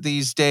of that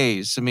these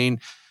days. I mean,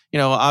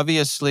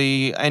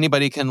 obviously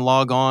anybody can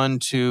log on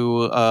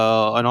to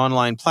an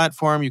online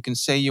platform. You can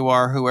say you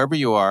are whoever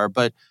you are.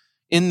 But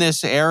in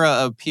this era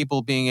of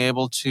people being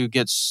able to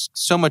get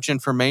so much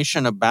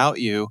information about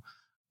you,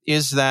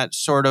 is that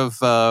sort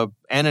of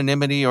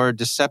anonymity or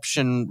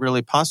deception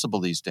really possible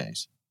these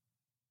days?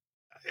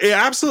 It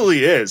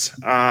absolutely is.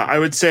 I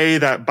would say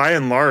that by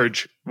and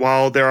large,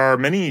 while there are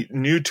many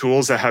new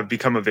tools that have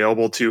become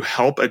available to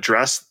help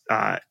address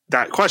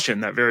that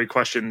question, that very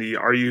question, the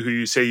are you who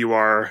you say you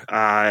are,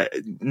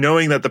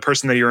 knowing that the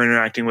person that you're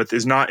interacting with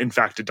is not in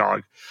fact a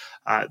dog.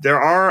 There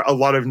are a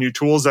lot of new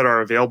tools that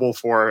are available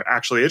for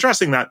actually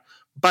addressing that.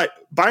 But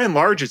by and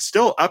large, it's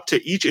still up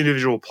to each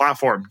individual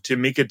platform to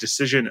make a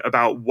decision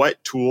about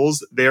what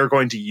tools they are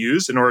going to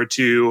use in order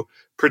to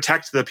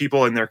protect the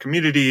people in their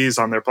communities,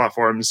 on their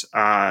platforms,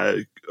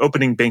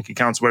 opening bank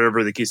accounts,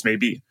 whatever the case may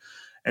be.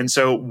 And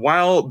so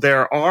while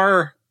there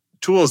are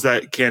tools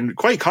that can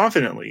quite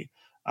confidently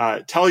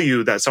tell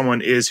you that someone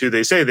is who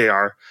they say they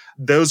are,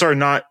 those are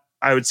not,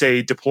 I would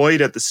say, deployed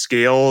at the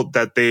scale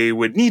that they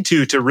would need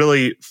to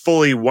really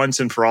fully once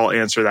and for all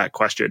answer that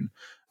question.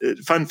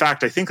 Fun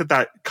fact, I think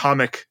that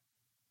comic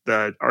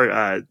that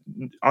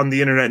on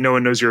the internet, no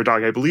one knows you're a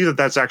dog. I believe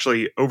that's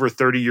actually over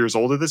 30 years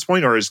old at this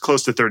point, or is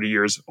close to 30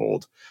 years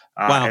old.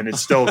 Wow. And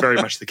it's still very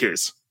much the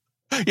case.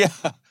 Yeah.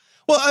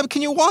 Well,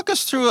 can you walk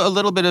us through a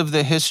little bit of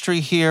the history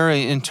here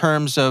in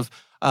terms of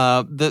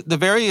the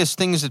various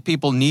things that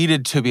people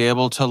needed to be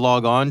able to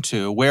log on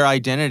to, where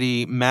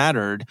identity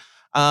mattered,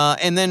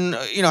 and then,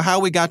 how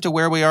we got to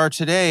where we are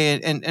today,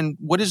 and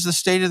what is the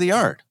state of the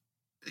art?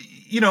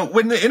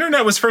 When the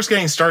internet was first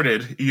getting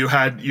started, you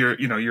had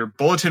your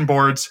bulletin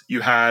boards,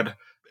 you had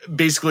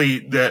basically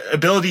the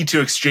ability to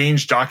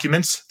exchange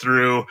documents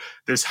through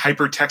this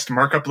hypertext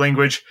markup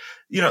language.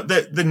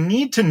 The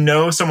need to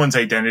know someone's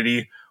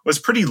identity was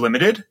pretty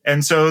limited.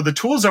 And so the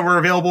tools that were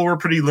available were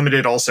pretty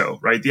limited also,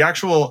 right? The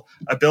actual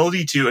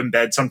ability to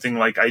embed something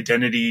like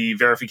identity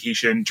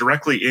verification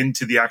directly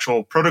into the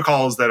actual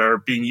protocols that are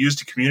being used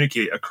to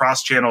communicate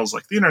across channels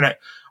like the internet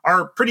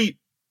are pretty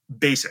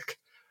basic,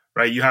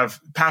 right? You have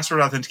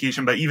password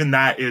authentication, but even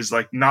that is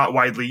like not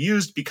widely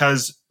used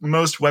because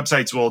most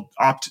websites will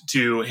opt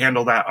to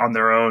handle that on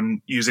their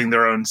own using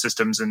their own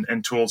systems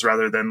and tools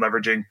rather than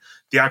leveraging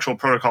the actual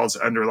protocols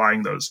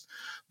underlying those.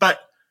 But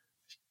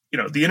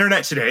the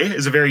internet today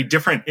is a very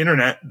different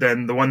internet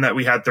than the one that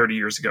we had 30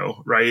 years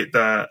ago, right?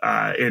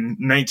 In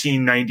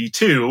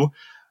 1992,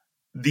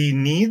 the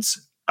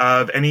needs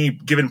of any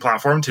given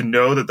platform to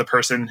know that the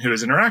person who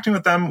is interacting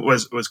with them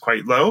was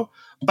quite low.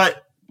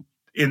 But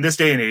in this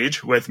day and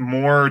age, with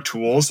more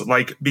tools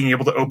like being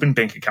able to open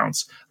bank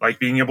accounts, like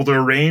being able to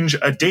arrange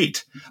a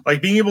date,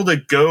 like being able to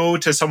go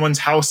to someone's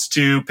house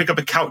to pick up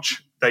a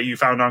couch that you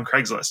found on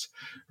Craigslist,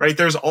 right?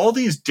 There's all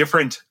these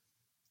different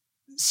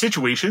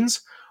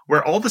situations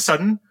where all of a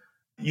sudden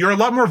you're a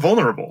lot more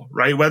vulnerable,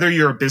 right? Whether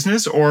you're a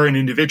business or an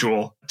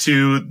individual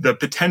to the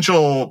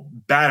potential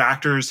bad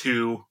actors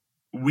who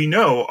we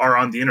know are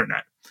on the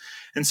internet.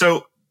 And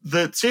so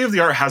the state of the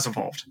art has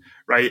evolved,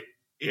 right?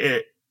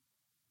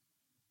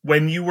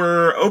 When you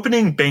were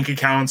opening bank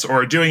accounts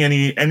or doing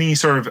any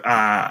sort of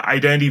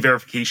identity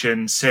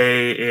verification,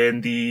 say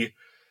in the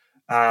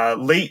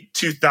late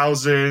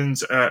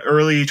 2000s,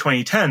 early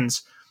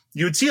 2010s,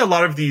 you would see a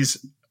lot of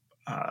these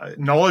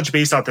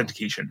knowledge-based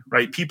authentication,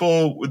 right?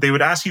 They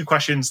would ask you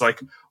questions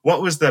like,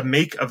 what was the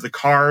make of the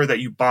car that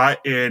you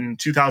bought in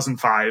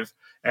 2005?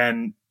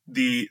 And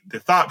the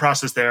thought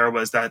process there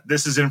was that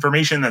this is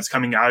information that's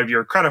coming out of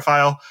your credit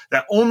file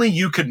that only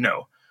you could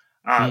know.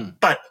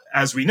 But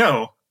as we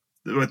know,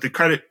 with the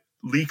credit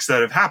leaks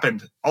that have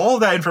happened, all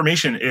of that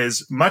information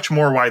is much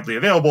more widely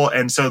available.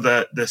 And so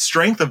the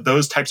strength of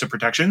those types of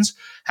protections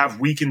have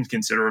weakened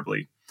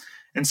considerably.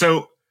 And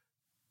so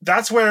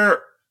that's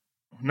where,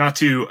 not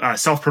to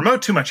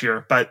self-promote too much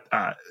here, but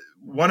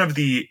one of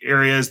the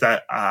areas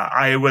that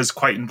I was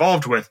quite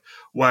involved with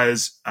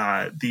was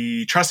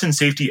the trust and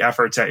safety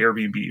efforts at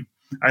Airbnb.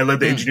 I led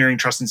the engineering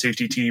trust and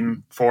safety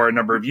team for a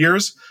number of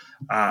years,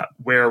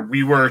 where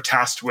we were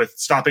tasked with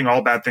stopping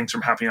all bad things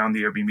from happening on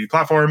the Airbnb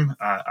platform.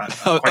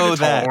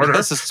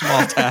 That's a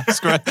small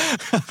task, right?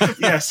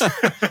 Yes.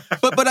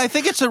 but I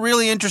think it's a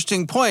really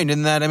interesting point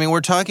in that, I mean,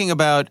 we're talking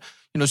about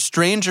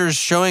strangers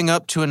showing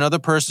up to another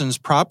person's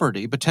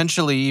property,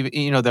 potentially,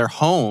 their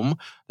home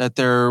that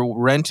they're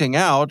renting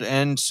out.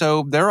 And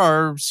so there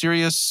are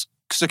serious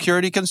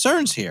security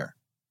concerns here.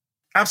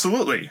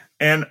 Absolutely.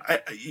 And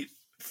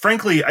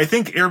frankly, I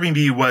think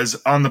Airbnb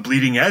was on the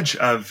bleeding edge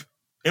of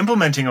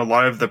implementing a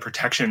lot of the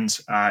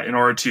protections in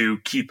order to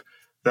keep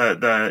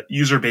the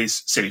user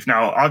base safe.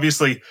 Now,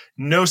 obviously,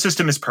 no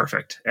system is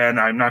perfect, and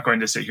I'm not going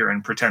to sit here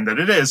and pretend that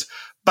it is.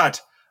 But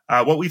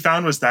what we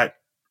found was that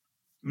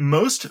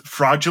most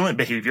fraudulent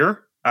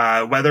behavior,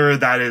 whether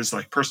that is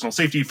like personal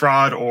safety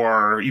fraud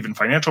or even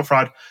financial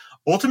fraud,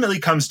 ultimately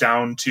comes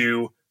down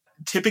to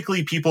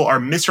typically people are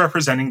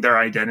misrepresenting their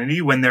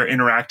identity when they're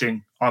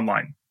interacting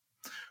online,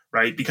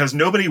 right? Because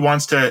nobody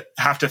wants to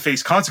have to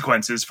face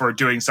consequences for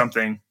doing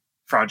something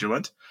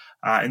fraudulent.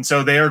 And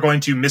so they are going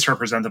to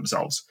misrepresent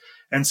themselves.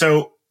 And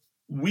so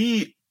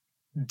we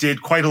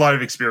did quite a lot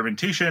of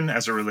experimentation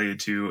as it related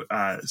to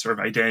sort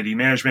of identity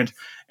management.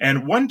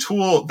 And one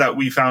tool that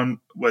we found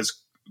was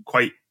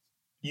quite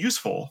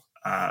useful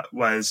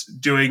was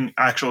doing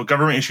actual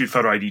government-issued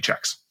photo ID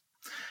checks.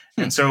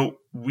 And so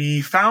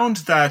we found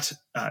that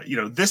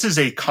this is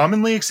a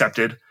commonly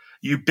accepted,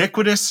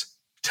 ubiquitous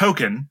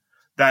token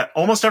that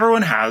almost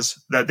everyone has,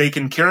 that they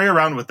can carry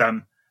around with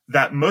them,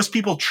 that most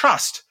people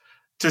trust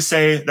to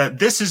say that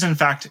this is in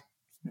fact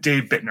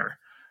Dave Bittner,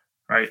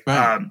 right?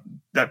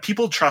 That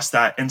people trust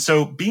that. And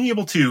so being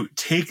able to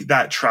take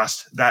that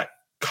trust, that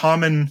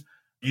common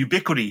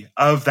ubiquity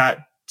of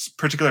that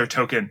particular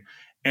token,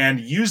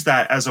 and use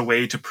that as a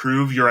way to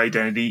prove your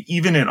identity,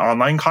 even in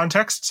online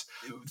contexts,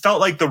 felt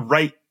like the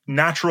right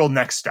natural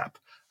next step.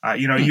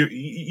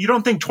 You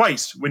don't think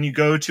twice when you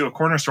go to a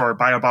corner store,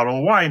 buy a bottle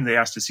of wine, they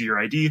ask to see your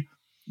ID,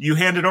 you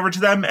hand it over to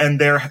them and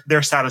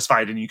they're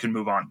satisfied and you can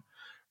move on,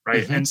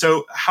 right? And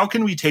so how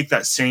can we take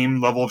that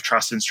same level of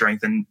trust and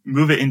strength and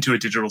move it into a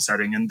digital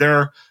setting? And there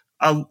are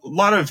a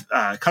lot of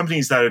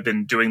companies that have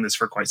been doing this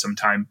for quite some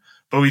time,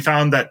 but we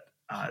found that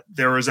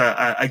there was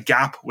a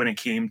gap when it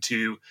came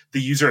to the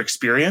user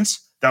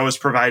experience that was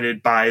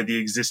provided by the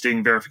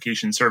existing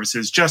verification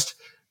services, just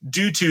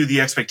due to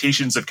the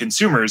expectations of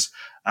consumers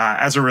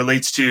as it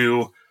relates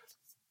to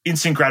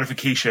instant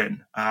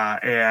gratification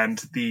and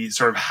the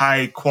sort of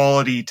high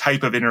quality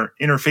type of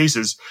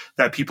interfaces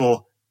that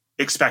people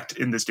expect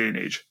in this day and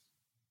age.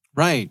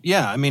 Right.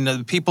 Yeah. I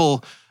mean,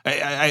 people,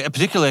 I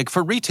particularly like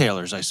for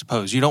retailers, I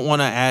suppose, you don't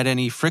want to add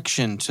any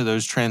friction to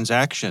those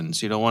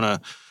transactions. You don't want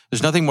to.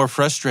 There's nothing more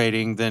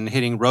frustrating than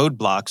hitting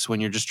roadblocks when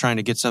you're just trying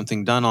to get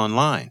something done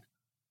online.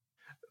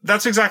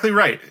 That's exactly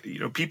right.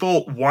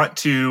 People want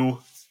to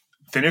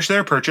finish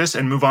their purchase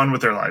and move on with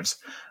their lives.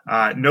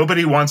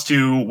 Nobody wants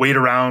to wait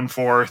around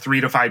for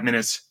 3 to 5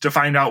 minutes to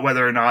find out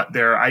whether or not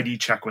their ID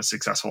check was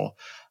successful.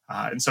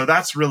 And so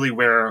that's really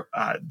where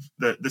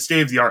the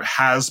state of the art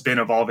has been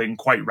evolving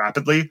quite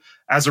rapidly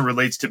as it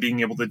relates to being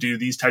able to do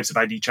these types of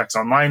ID checks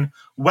online,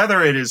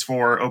 whether it is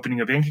for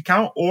opening a bank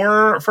account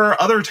or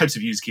for other types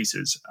of use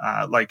cases,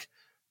 like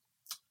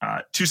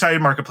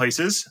two-sided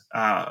marketplaces,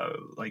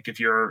 like if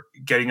you're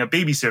getting a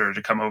babysitter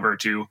to come over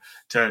to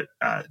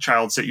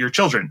child sit your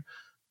children.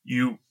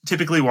 You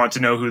typically want to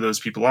know who those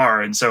people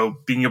are. And so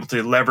being able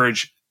to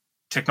leverage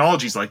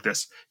technologies like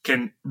this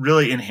can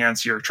really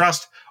enhance your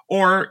trust,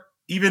 or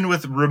even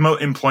with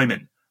remote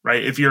employment,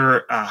 right? If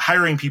you're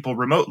hiring people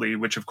remotely,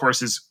 which of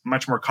course is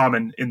much more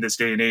common in this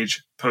day and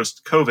age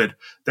post-COVID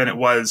than it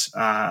was,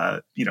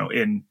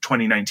 in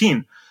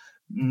 2019,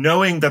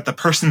 knowing that the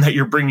person that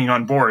you're bringing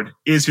on board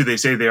is who they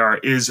say they are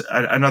is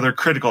another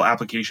critical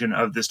application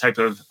of this type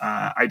of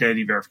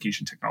identity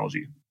verification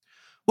technology.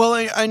 Well,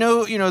 I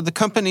know, the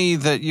company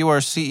that you are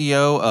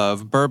CEO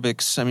of,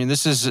 Burbix, I mean,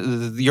 this is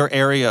your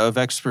area of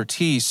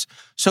expertise.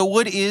 So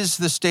what is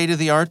the state of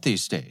the art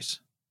these days?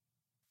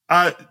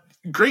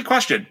 Great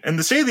question. And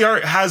the state of the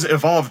art has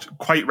evolved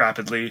quite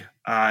rapidly.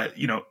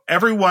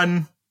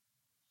 Everyone,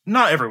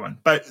 not everyone,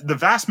 but the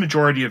vast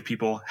majority of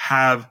people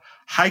have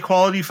high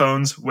quality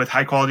phones with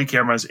high quality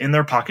cameras in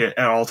their pocket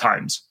at all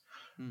times,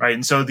 right?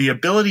 And so the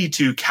ability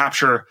to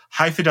capture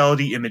high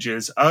fidelity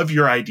images of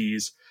your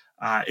IDs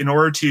in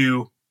order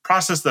to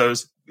process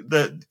those,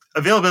 the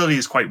availability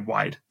is quite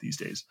wide these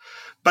days.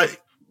 But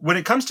when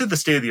it comes to the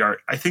state of the art,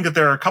 I think that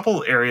there are a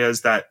couple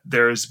areas that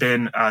there's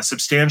been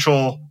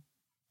substantial,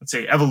 let's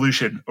say,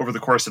 evolution over the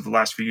course of the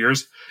last few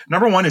years.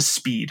 Number one is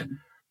speed,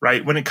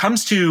 right? When it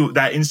comes to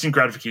that instant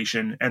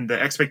gratification and the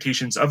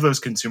expectations of those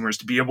consumers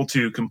to be able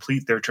to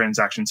complete their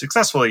transaction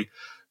successfully,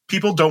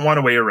 people don't want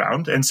to wait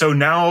around. And so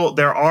now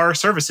there are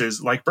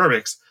services like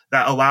Burbix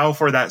that allow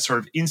for that sort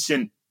of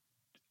instant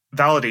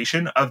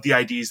validation of the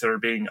IDs that are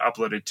being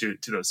uploaded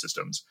to those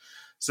systems.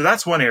 So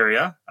that's one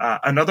area.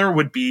 Another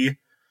would be,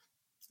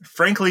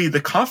 frankly,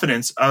 the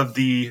confidence of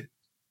the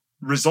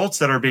results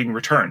that are being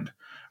returned.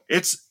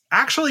 It's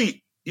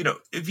actually,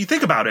 if you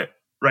think about it,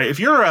 right? If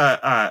you're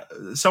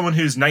someone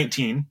who's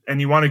 19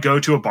 and you want to go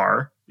to a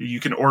bar, you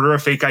can order a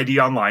fake ID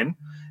online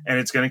and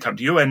it's going to come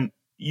to you, and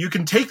you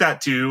can take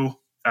that to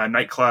a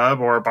nightclub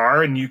or a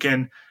bar and you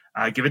can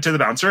give it to the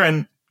bouncer,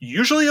 and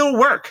usually it'll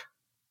work,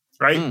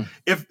 right?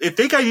 If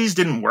fake IDs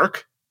didn't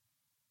work,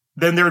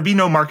 then there would be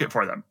no market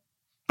for them,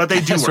 but they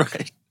do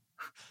work.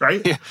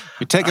 Right? Yeah.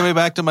 You're taking me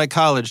back to my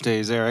college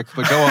days, Eric,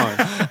 but go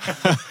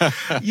on.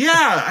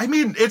 Yeah. I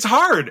mean, it's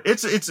hard.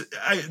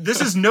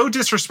 This is no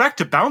disrespect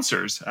to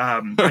bouncers.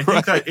 I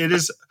think that it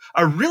is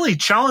a really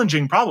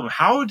challenging problem.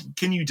 How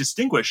can you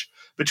distinguish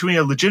between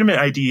a legitimate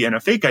ID and a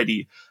fake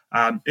ID?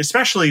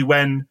 Especially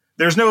when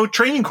there's no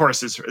training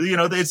courses,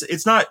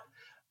 it's not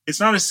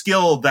a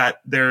skill that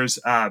there's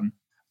a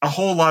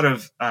whole lot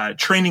of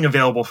training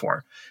available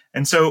for.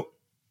 And so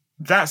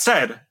that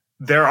said,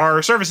 there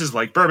are services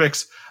like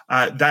Burbix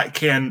that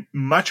can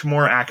much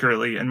more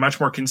accurately and much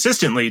more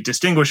consistently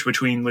distinguish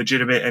between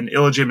legitimate and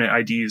illegitimate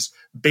IDs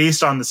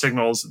based on the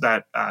signals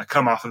that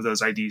come off of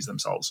those IDs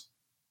themselves.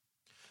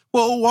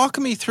 Well, walk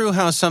me through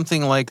how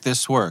something like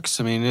this works.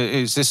 I mean,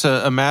 is this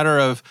a matter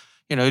of,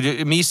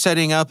 me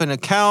setting up an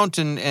account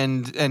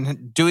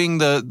and doing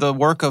the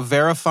work of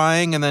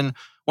verifying, and then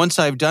once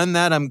I've done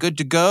that, I'm good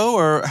to go?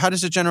 Or how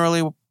does it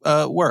generally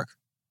work?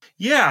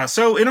 Yeah.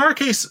 So in our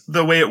case,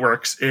 the way it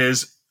works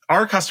is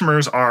our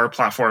customers are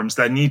platforms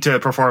that need to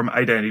perform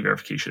identity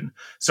verification.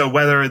 So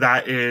whether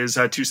that is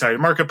a two-sided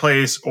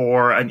marketplace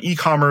or an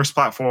e-commerce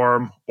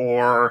platform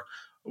or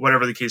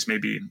whatever the case may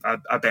be,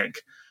 a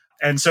bank.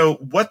 And so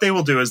what they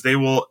will do is they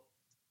will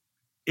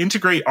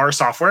integrate our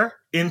software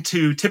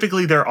into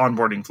typically their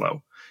onboarding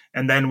flow.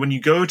 And then when you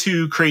go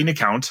to create an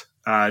account,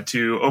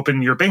 to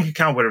open your bank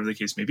account, whatever the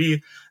case may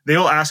be, they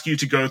will ask you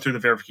to go through the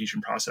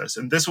verification process.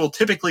 And this will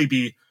typically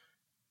be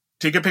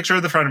take a picture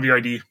of the front of your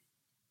ID,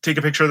 take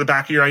a picture of the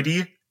back of your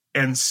ID,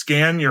 and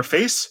scan your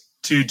face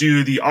to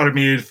do the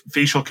automated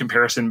facial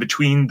comparison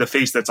between the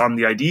face that's on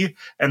the ID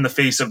and the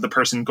face of the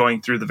person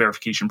going through the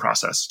verification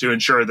process to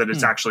ensure that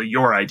it's actually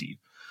your ID.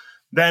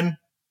 Then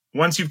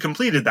once you've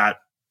completed that,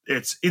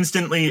 it's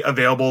instantly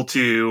available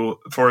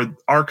for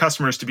our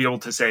customers to be able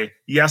to say,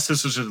 yes,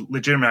 this is a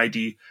legitimate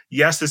ID.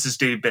 Yes, this is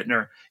Dave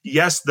Bittner.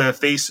 Yes, the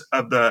face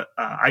of the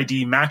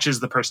ID matches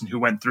the person who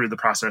went through the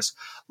process.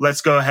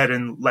 Let's go ahead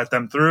and let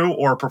them through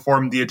or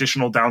perform the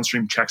additional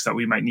downstream checks that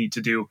we might need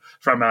to do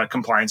from a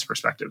compliance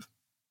perspective.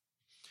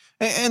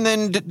 And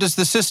then does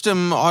the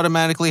system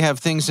automatically have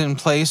things in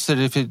place that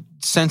if it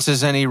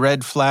senses any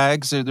red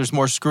flags, there's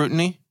more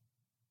scrutiny?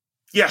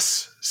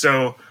 Yes.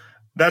 So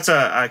that's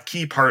a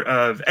key part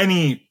of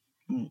any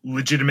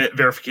legitimate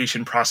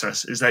verification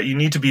process, is that you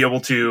need to be able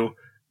to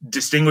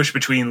distinguish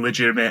between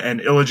legitimate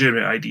and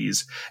illegitimate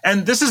IDs.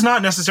 And this is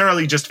not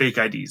necessarily just fake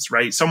IDs,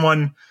 right?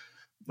 Someone,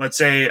 let's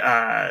say,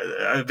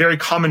 a very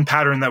common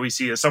pattern that we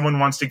see is someone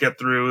wants to get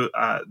through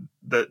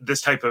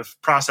this type of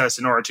process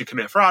in order to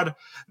commit fraud.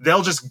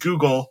 They'll just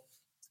Google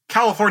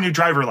California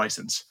driver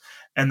license.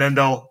 And then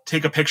they'll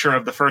take a picture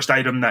of the first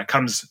item that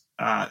comes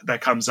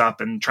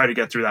up and try to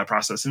get through that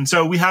process. And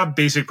so we have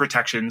basic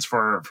protections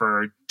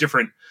for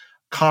different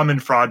common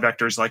fraud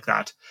vectors like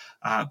that.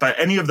 But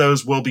any of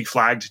those will be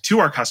flagged to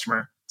our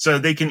customer so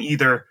they can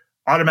either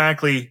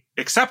automatically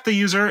accept the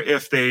user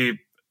if they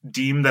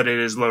deem that it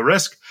is low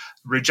risk,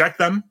 reject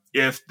them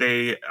if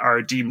they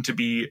are deemed to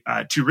be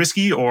too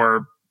risky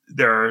or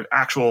there are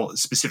actual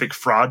specific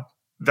fraud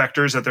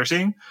vectors that they're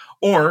seeing,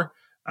 or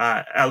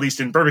at least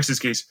in Burbix's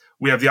case,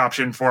 we have the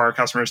option for our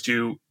customers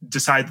to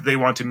decide that they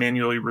want to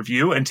manually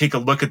review and take a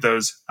look at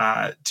those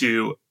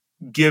to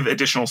give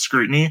additional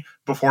scrutiny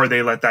before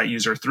they let that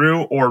user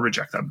through or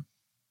reject them.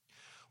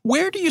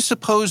 Where do you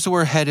suppose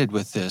we're headed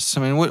with this?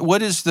 I mean,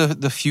 what is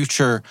the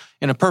future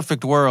in a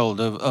perfect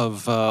world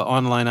of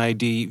online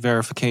ID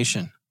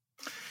verification?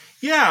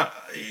 Yeah,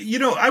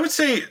 I would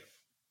say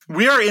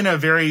we are in a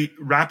very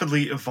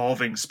rapidly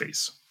evolving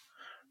space,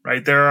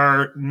 right? There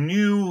are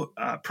new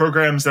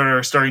programs that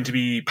are starting to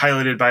be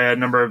piloted by a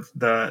number of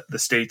the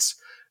states,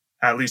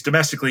 at least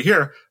domestically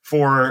here,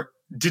 for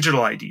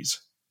digital IDs,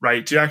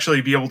 right? To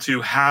actually be able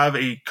to have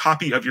a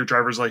copy of your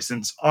driver's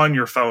license on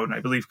your phone.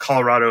 I believe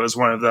Colorado is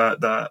one of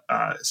the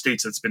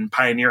states that's been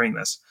pioneering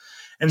this.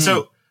 And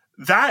so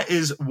that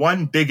is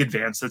one big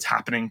advance that's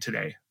happening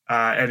today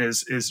and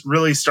is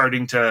really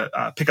starting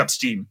to pick up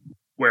steam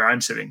where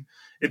I'm sitting.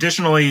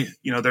 Additionally,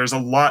 there's a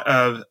lot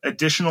of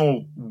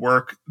additional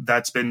work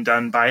that's been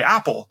done by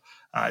Apple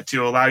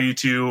to allow you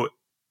to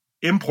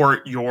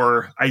import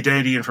your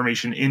identity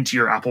information into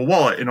your Apple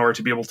Wallet in order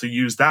to be able to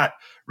use that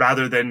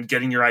rather than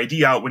getting your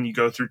ID out when you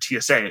go through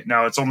TSA.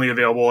 Now, it's only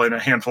available in a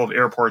handful of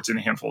airports in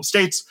a handful of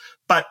states,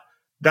 but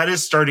that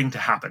is starting to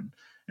happen.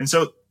 And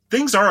so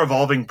things are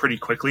evolving pretty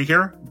quickly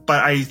here,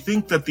 but I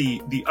think that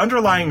the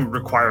underlying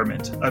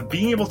requirement of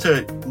being able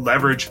to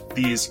leverage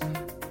these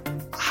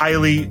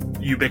highly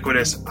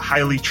ubiquitous,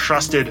 highly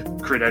trusted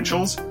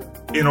credentials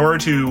in order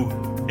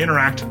to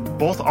interact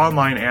both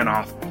online and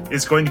off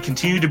is going to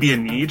continue to be a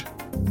need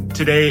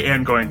today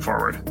and going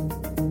forward.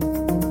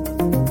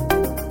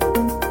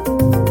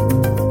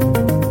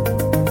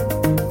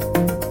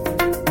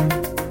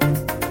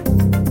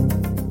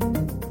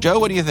 Joe,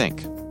 what do you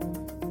think?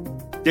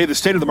 Dave, the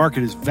state of the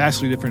market is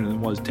vastly different than it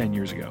was 10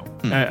 years ago.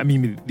 I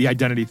mean, the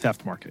identity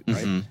theft market,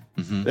 right?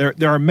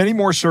 There are many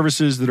more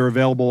services that are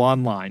available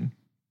online.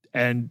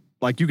 And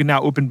like you can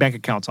now open bank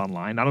accounts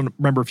online. I don't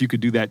remember if you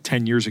could do that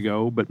 10 years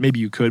ago, but maybe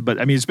you could.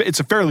 But I mean, it's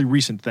a fairly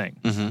recent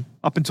thing.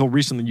 Up until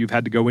recently, you've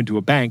had to go into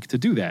a bank to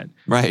do that.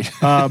 Right.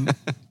 How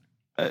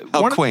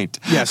quaint.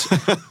 Yes.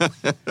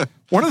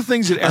 One of the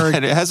things that Eric...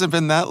 And it hasn't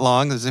been that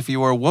long, as if you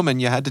were a woman,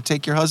 you had to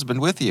take your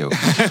husband with you.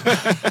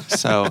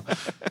 So...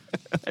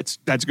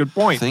 That's a good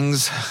point.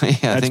 Things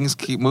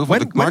keep moving.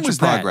 The march of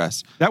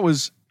progress. That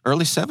was...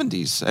 Early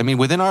 70s. I mean,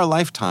 within our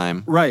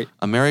lifetime, right,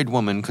 a married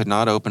woman could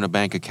not open a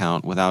bank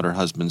account without her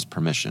husband's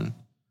permission.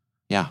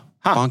 Yeah.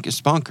 It's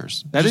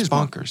bonkers. That is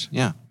bonkers.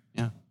 Yeah.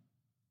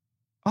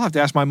 I'll have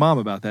to ask my mom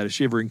about that if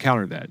she ever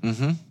encountered that.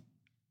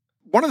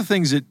 One of the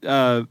things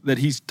that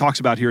he talks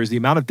about here is the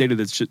amount of data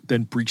that's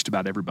been breached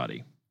about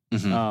everybody.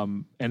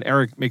 And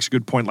Eric makes a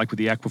good point, like with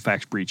the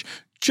Equifax breach.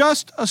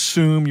 Just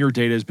assume your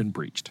data has been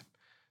breached.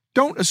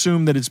 Don't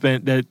assume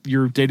that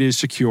your data is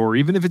secure,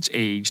 even if it's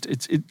aged.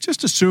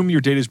 Just assume your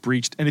data is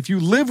breached. And if you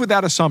live with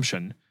that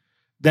assumption,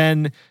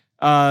 then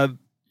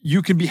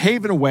you can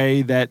behave in a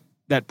way that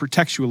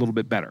protects you a little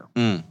bit better.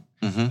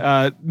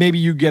 Maybe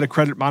you get a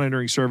credit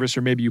monitoring service,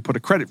 or maybe you put a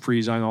credit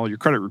freeze on all your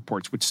credit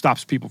reports, which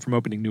stops people from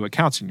opening new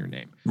accounts in your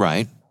name.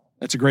 Right.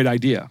 That's a great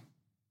idea.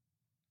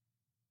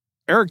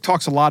 Eric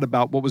talks a lot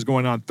about what was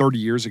going on 30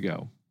 years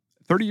ago.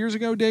 30 years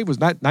ago, Dave, was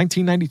that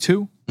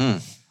 1992?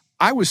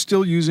 I was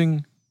still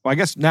using... Well, I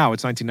guess now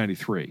it's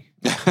 1993.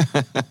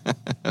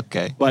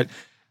 Okay. But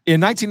in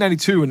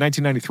 1992 and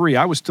 1993,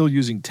 I was still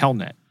using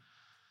Telnet.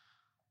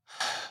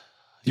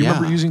 Do you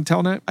remember using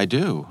Telnet? I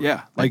do.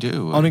 Yeah. I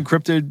do.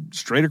 Unencrypted,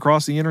 straight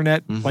across the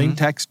internet, plain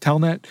text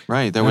Telnet.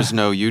 Right. There was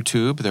no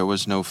YouTube. There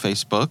was no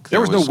Facebook.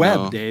 There was no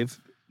web, Dave.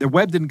 The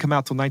web didn't come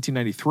out till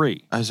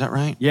 1993. Is that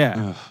right?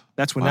 Yeah.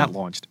 That's when that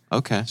launched.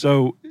 Okay.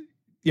 So...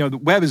 the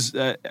web is...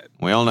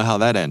 we all know how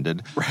that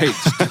ended. Right.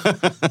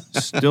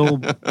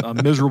 Still a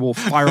miserable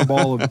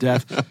fireball of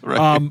death.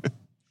 Right.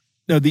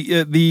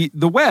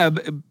 The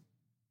web,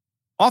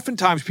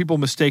 oftentimes people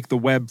mistake the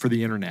web for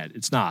the internet.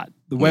 It's not.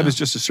 The web is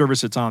just a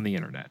service that's on the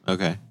internet.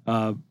 Okay.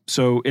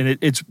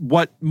 It's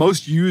what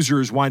most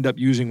users wind up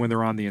using when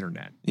they're on the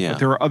internet. Yeah. But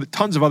there are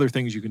tons of other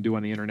things you can do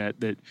on the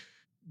internet that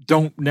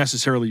don't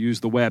necessarily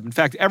use the web. In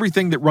fact,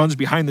 everything that runs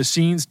behind the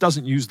scenes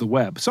doesn't use the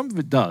web. Some of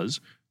it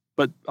does,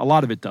 but a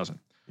lot of it doesn't.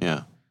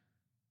 Yeah.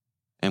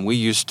 And we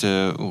used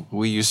to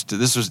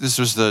this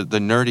was the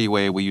nerdy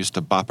way we used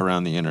to bop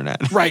around the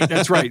internet. Right,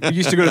 that's right. We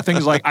used to go to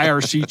things like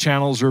IRC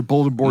channels or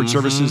bulletin board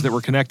services that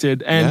were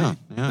connected. And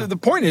the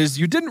point is,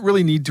 you didn't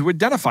really need to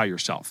identify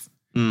yourself.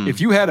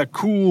 If you had a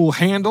cool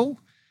handle,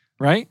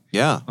 right?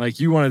 Yeah. Like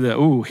you wanted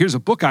to, here's a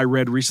book I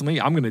read recently.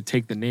 I'm going to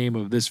take the name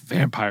of this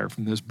vampire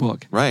from this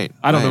book. Right.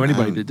 I don't know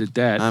anybody that did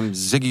that. I'm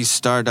Ziggy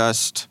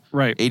Stardust.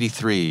 Right.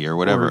 83 or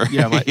whatever. Or,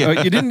 yeah,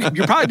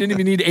 you probably didn't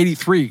even need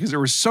 83 because there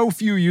were so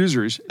few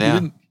users.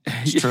 Yeah,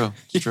 it's true.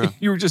 It's true.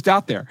 You were just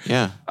out there.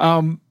 Yeah.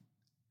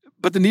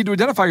 But the need to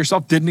identify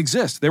yourself didn't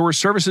exist. There were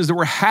services that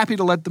were happy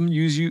to let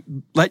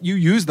you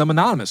use them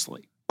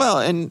anonymously. Well,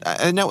 and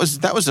that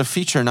was a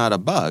feature, not a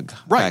bug,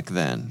 back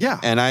then. Yeah.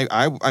 And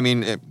I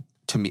mean,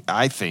 to me,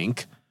 I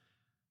think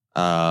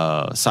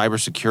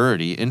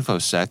cybersecurity,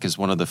 InfoSec, is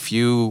one of the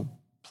few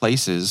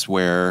places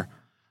where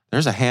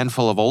there's a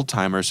handful of old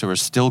timers who are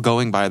still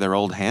going by their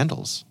old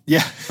handles.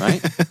 Yeah.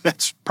 Right?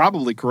 That's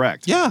probably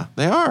correct. Yeah,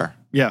 they are.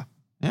 Yeah.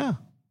 Yeah.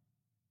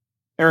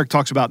 Eric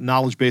talks about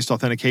knowledge-based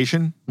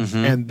authentication,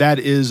 and that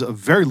is of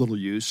very little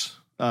use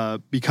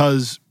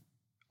because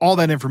all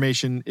that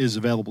information is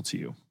available to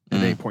you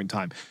at any point in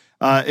time.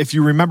 If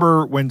you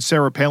remember when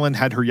Sarah Palin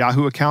had her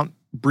Yahoo account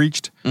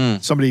breached,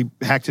 somebody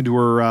hacked into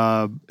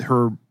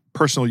her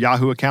personal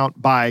Yahoo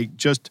account by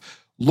just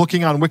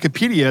looking on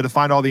Wikipedia to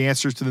find all the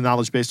answers to the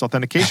knowledge-based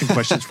authentication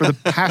questions for the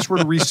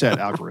password reset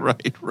algorithm.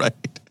 Right.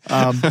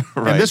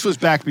 And this was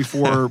back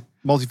before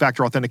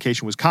multi-factor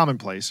authentication was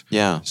commonplace.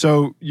 Yeah.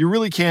 So you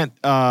really can't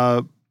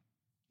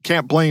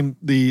blame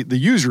the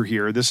user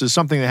here. This is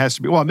something that has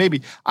to be, well,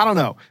 maybe, I don't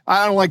know.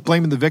 I don't like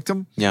blaming the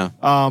victim. Yeah.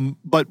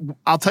 But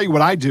I'll tell you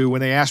what I do when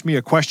they ask me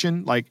a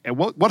question, like,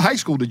 what high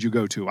school did you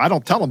go to? I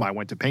don't tell them I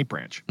went to Paint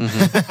Branch.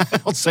 I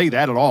don't say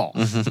that at all.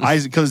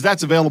 Because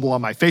that's available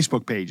on my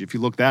Facebook page if you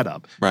look that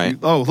up.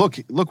 Right.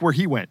 Look where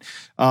he went.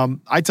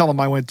 I tell them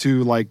I went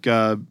to like,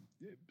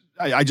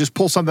 I just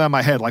pull something out of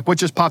my head. Like what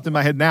just popped in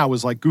my head now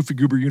was like Goofy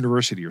Goober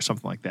University or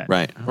something like that.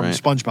 Right. From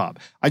SpongeBob.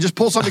 I just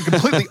pull something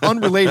completely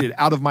unrelated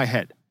out of my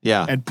head.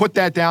 Yeah. And put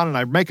that down, and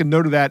I make a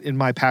note of that in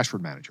my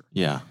password manager.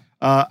 Yeah.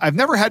 I've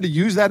never had to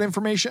use that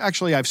information.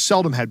 Actually, I've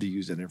seldom had to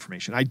use that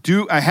information. I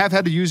have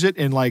had to use it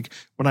in like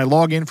when I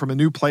log in from a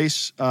new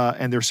place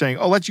and they're saying,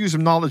 oh, let's use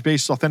some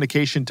knowledge-based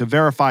authentication to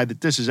verify that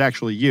this is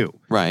actually you.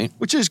 Right.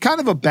 Which is kind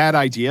of a bad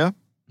idea.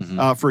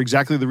 For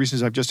exactly the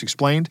reasons I've just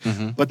explained.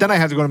 But then I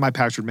have to go to my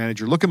password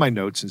manager, look at my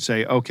notes, and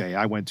say, okay,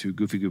 I went to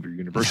Goofy Goober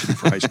University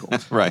for high school.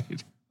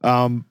 Right.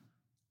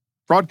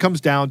 Fraud comes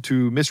down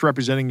to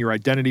misrepresenting your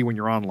identity when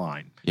you're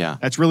online. Yeah.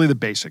 That's really the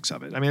basics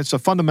of it. I mean, it's a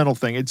fundamental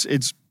thing.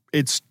 It's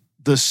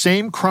the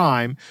same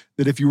crime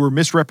that if you were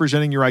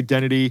misrepresenting your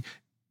identity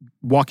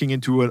walking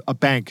into a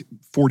bank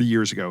 40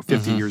 years ago,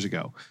 50 years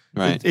ago.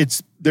 Right.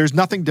 There's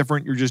nothing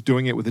different. You're just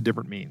doing it with a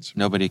different means.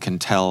 Nobody can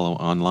tell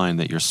online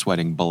that you're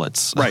sweating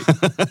bullets. Right.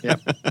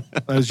 Yep.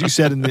 As you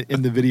said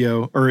in the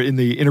video or in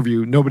the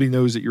interview, nobody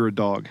knows that you're a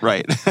dog.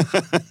 Right.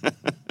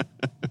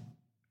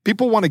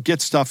 People want to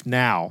get stuff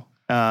now,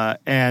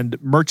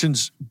 and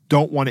merchants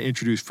don't want to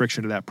introduce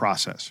friction to that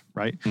process,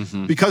 right?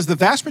 Because the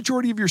vast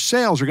majority of your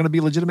sales are going to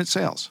be legitimate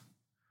sales.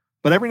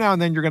 But every now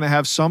and then you're going to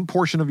have some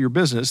portion of your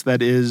business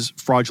that is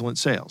fraudulent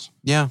sales.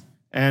 Yeah.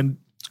 And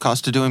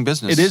cost of doing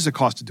business. It is a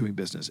cost of doing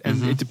business.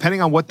 And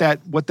depending on what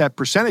that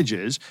percentage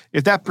is,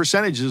 if that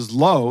percentage is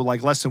low,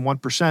 like less than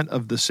 1%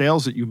 of the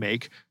sales that you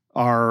make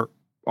are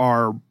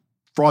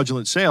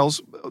fraudulent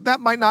sales, that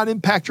might not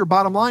impact your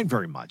bottom line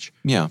very much.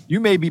 Yeah.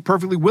 You may be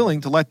perfectly willing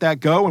to let that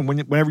go, and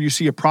whenever you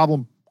see a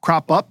problem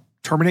crop up,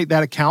 terminate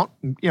that account,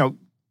 and,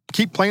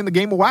 keep playing the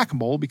game of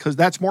whack-a-mole, because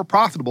that's more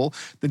profitable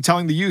than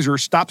telling the user,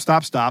 stop.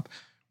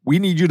 We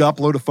need you to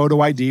upload a photo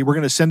ID. We're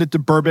going to send it to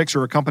Burbix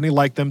or a company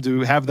like them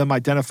to have them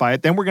identify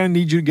it. Then we're going to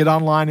need you to get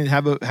online and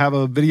have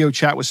a video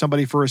chat with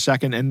somebody for a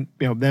second. And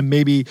then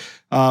maybe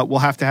we'll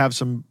have to have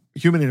some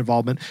human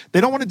involvement.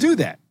 They don't want to do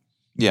that.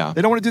 Yeah.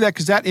 They don't want to do that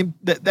because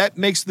that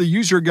makes the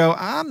user go,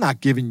 I'm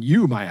not giving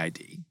you my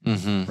ID.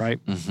 Right?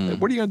 What are you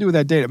going to do with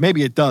that data?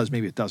 Maybe it does.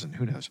 Maybe it doesn't.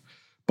 Who knows?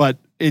 But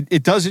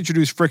it does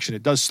introduce friction.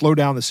 It does slow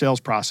down the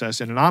sales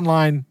process. And in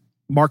online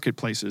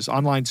marketplaces,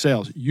 online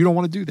sales, you don't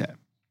want to do that.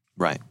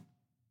 Right.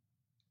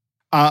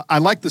 I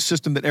like the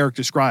system that Eric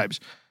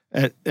describes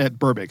at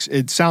Burbix.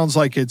 It sounds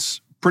like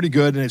it's pretty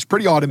good and it's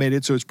pretty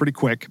automated, so it's pretty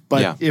quick.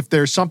 But if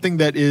there's something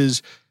that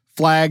is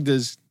flagged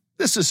as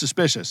this is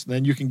suspicious,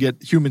 then you can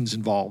get humans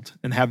involved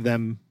and have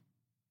them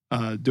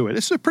do it.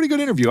 It's a pretty good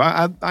interview.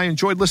 I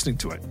enjoyed listening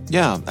to it.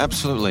 Yeah,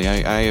 absolutely.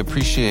 I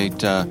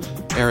appreciate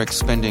Eric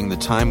spending the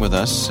time with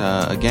us.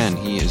 Again,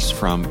 he is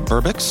from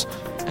Burbix,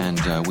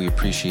 and we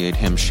appreciate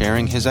him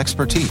sharing his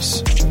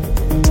expertise.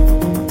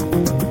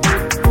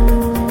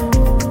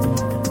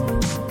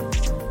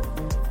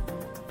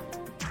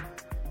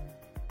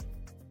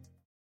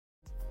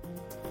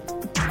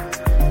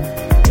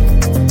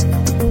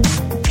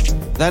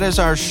 That is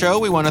our show.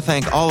 We want to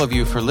thank all of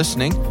you for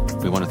listening.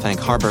 We want to thank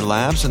Harbor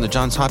Labs and the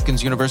Johns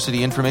Hopkins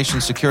University Information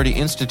Security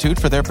Institute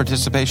for their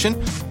participation.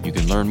 You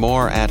can learn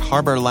more at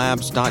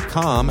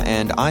harborlabs.com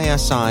and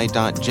isi.jhu.edu.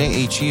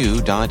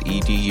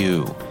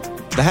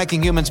 The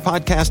Hacking Humans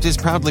podcast is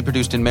proudly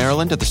produced in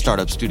Maryland at the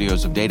startup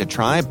studios of Data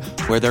Tribe,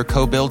 where they're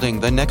co-building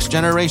the next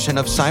generation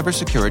of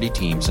cybersecurity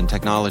teams and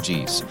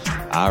technologies.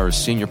 Our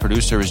senior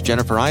producer is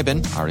Jennifer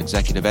Iben. Our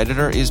executive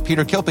editor is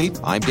Peter Kilpie.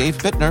 I'm Dave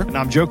Bittner. And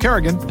I'm Joe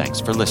Kerrigan. Thanks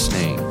for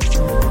listening.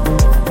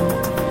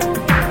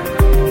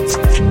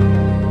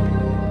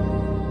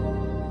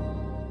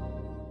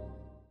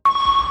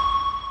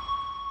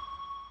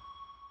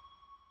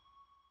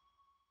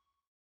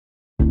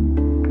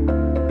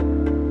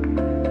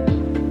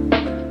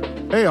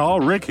 Hey all,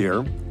 Rick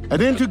here.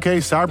 At N2K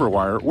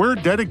CyberWire, we're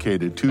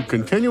dedicated to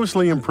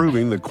continuously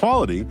improving the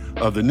quality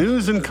of the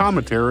news and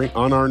commentary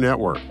on our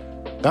network.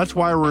 That's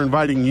why we're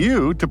inviting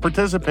you to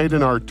participate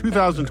in our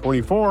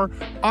 2024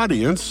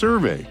 audience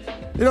survey.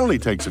 It only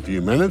takes a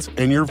few minutes,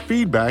 and your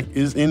feedback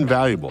is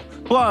invaluable.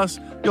 Plus,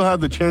 you'll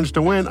have the chance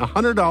to win a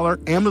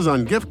 $100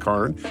 Amazon gift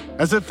card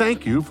as a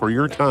thank you for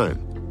your time.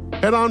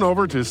 Head on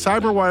over to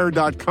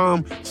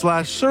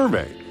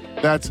cyberwire.com/survey.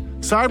 That's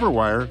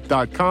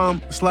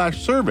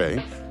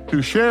cyberwire.com/survey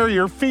to share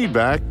your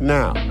feedback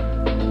now.